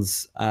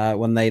Reims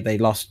when they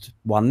lost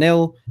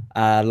 1-0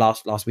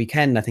 last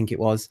weekend, I think it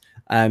was,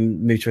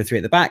 moved to a 3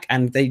 at the back,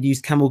 and they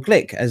used Kamil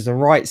Glik as the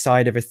right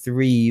side of a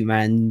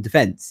 3-man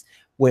defence,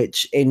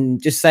 which, in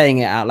just saying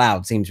it out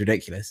loud, seems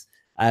ridiculous.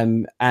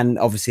 And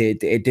obviously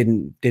it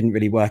didn't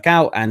really work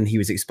out, and he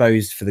was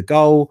exposed for the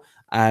goal.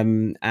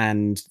 And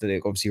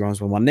obviously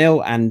Reims won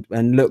 1-0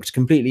 and looked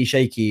completely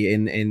shaky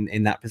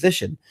in that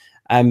position,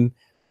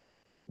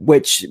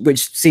 which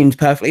seemed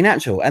perfectly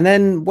natural. And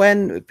then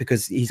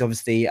because he's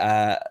obviously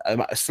a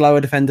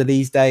slower defender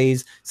these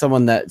days,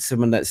 someone that's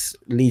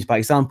leads by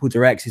example,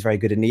 directs, is very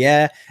good in the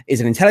air,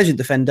 is an intelligent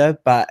defender,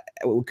 but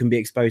can be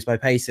exposed by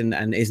pace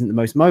and isn't the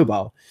most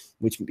mobile,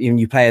 which when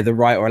you play the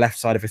right or left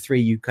side of a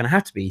 3, you kind of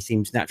have to be. He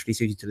seems naturally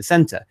suited to the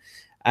centre.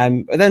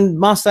 But then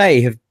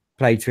Marseille have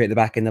played 3 at the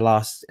back in the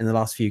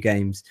last few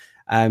games,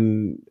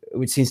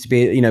 which seems to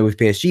be, you know, with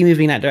PSG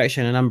moving in that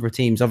direction, a number of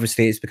teams,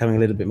 obviously it's becoming a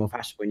little bit more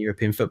fashionable in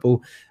European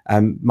football.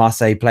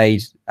 Marseille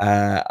played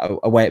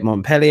away at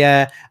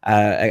Montpellier,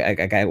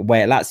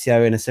 away at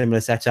Lazio in a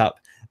similar setup,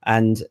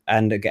 and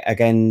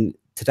again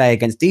today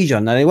against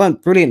Dijon. Now, they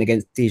weren't brilliant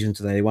against Dijon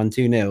today. They won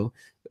 2-0.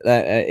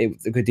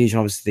 Dijon,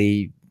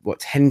 obviously,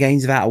 10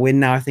 games without a win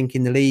now, I think,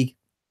 in the league.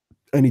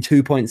 Only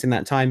 2 points in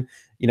that time.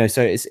 You know,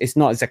 so it's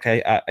not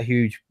exactly a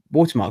huge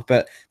watermark,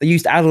 but they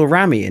used Adel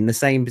Rami in the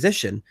same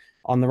position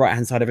on the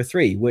right-hand side of a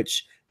 3,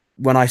 which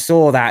when I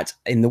saw that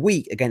in the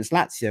week against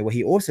Lazio, where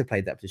he also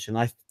played that position,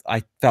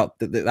 I felt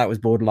that was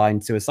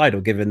borderline suicidal,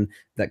 given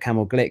that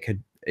Kamil Glik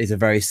is a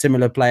very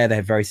similar player. They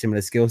have very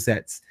similar skill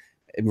sets.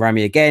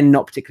 Rami, again,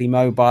 not particularly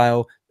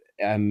mobile,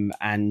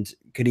 and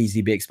could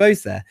easily be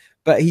exposed there.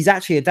 But he's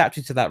actually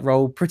adapted to that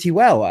role pretty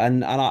well,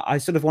 and I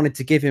sort of wanted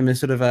to give him a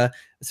sort of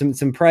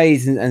some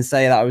praise and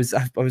say that I was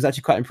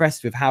actually quite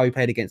impressed with how he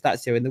played against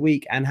Lazio in the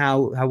week and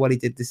how well he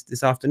did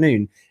this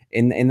afternoon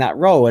in that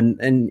role,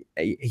 and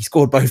he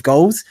scored both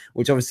goals,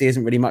 which obviously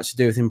isn't really much to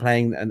do with him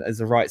playing as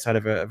the right side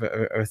of a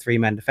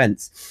 3-man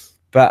defense.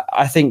 But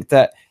I think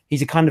that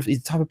he's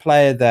the type of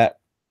player that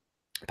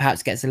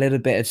perhaps gets a little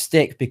bit of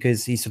stick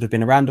because he's sort of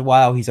been around a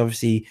while. He's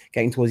obviously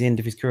getting towards the end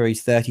of his career.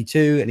 He's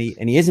 32, and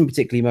he isn't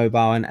particularly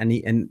mobile, and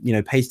you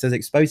know, pace does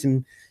expose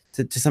him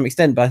to some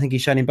extent. But I think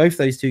he's shown in both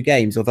those 2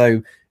 games,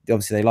 although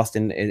obviously they lost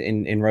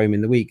in Rome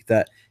in the week,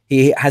 that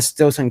he has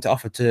still something to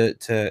offer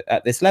to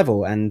at this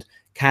level, and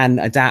can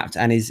adapt,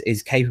 and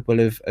is capable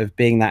of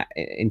being that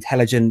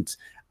intelligent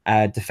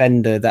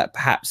defender that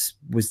perhaps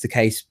was the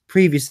case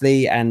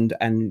previously, and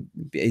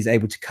is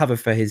able to cover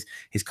for his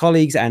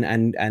colleagues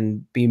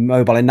and be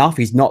mobile enough.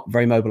 He's not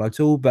very mobile at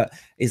all, but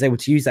is able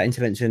to use that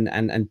intelligence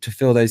and to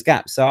fill those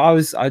gaps. So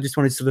I just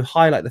wanted to sort of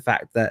highlight the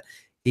fact that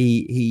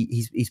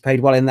he's played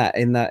well in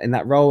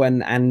that role,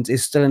 and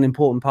is still an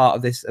important part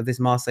of this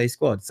Marseille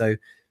squad. So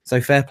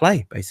fair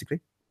play,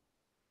 basically.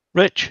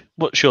 Rich,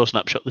 what's your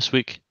snapshot this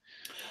week?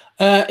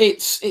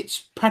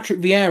 It's Patrick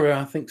Vieira,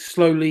 I think,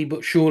 slowly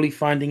but surely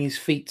finding his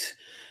feet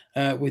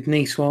with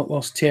Nice,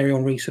 whilst Thierry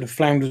Henry sort of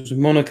flounders with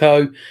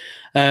Monaco.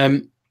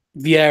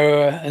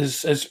 Vieira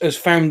has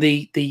found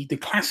the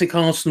classic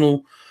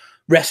Arsenal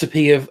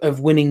recipe of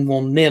winning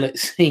 1-0. It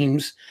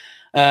seems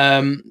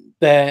their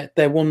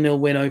 1-0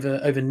 win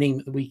over Nîmes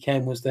at the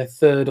weekend was their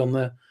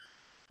 3rd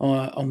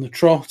on the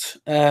trot.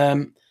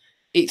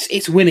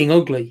 It's winning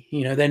ugly.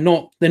 You know, they're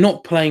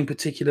not playing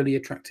particularly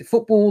attractive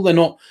football. They're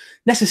not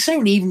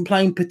necessarily even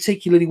playing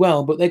particularly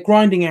well, but they're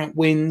grinding out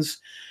wins.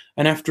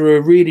 And after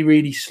a really,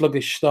 really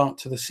sluggish start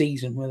to the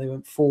season, where they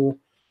went four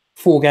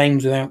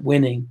games without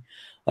winning,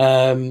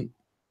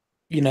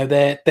 you know,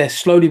 they're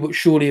slowly but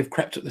surely have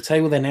crept up the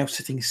table. They're now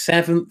sitting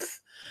 7th,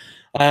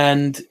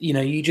 and you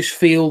know, you just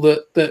feel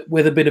that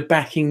with a bit of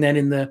backing then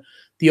in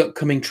the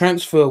upcoming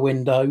transfer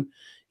window,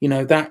 you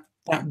know, that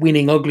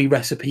winning ugly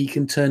recipe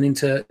can turn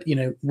into, you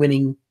know,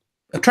 winning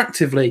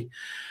attractively.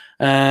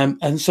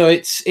 And so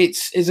it's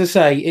as I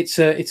say, it's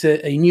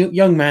a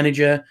new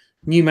manager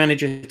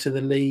to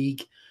the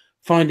league,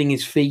 finding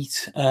his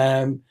feet,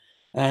 and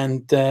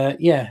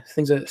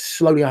things are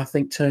slowly, I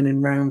think,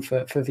 turning round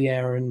for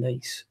Vieira and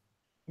Nice.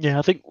 Yeah,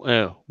 I think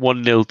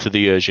 1-0 to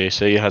the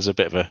UGC has a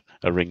bit of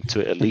a ring to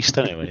it, at least,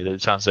 anyway.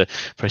 It sounds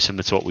very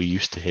similar to what we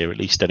used to hear, at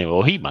least, anyway,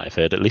 or he might have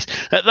heard, at least.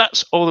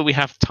 That's all that we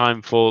have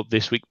time for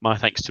this week. My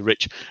thanks to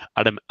Rich,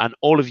 Adam, and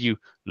all of you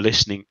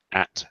listening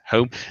at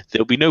home.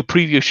 There'll be no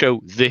preview show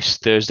this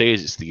Thursday,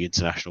 as it's the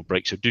international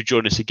break, so do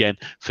join us again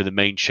for the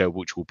main show,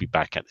 which will be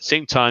back at the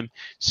same time,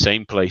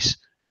 same place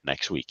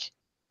next week.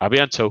 A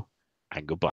bientôt, and goodbye.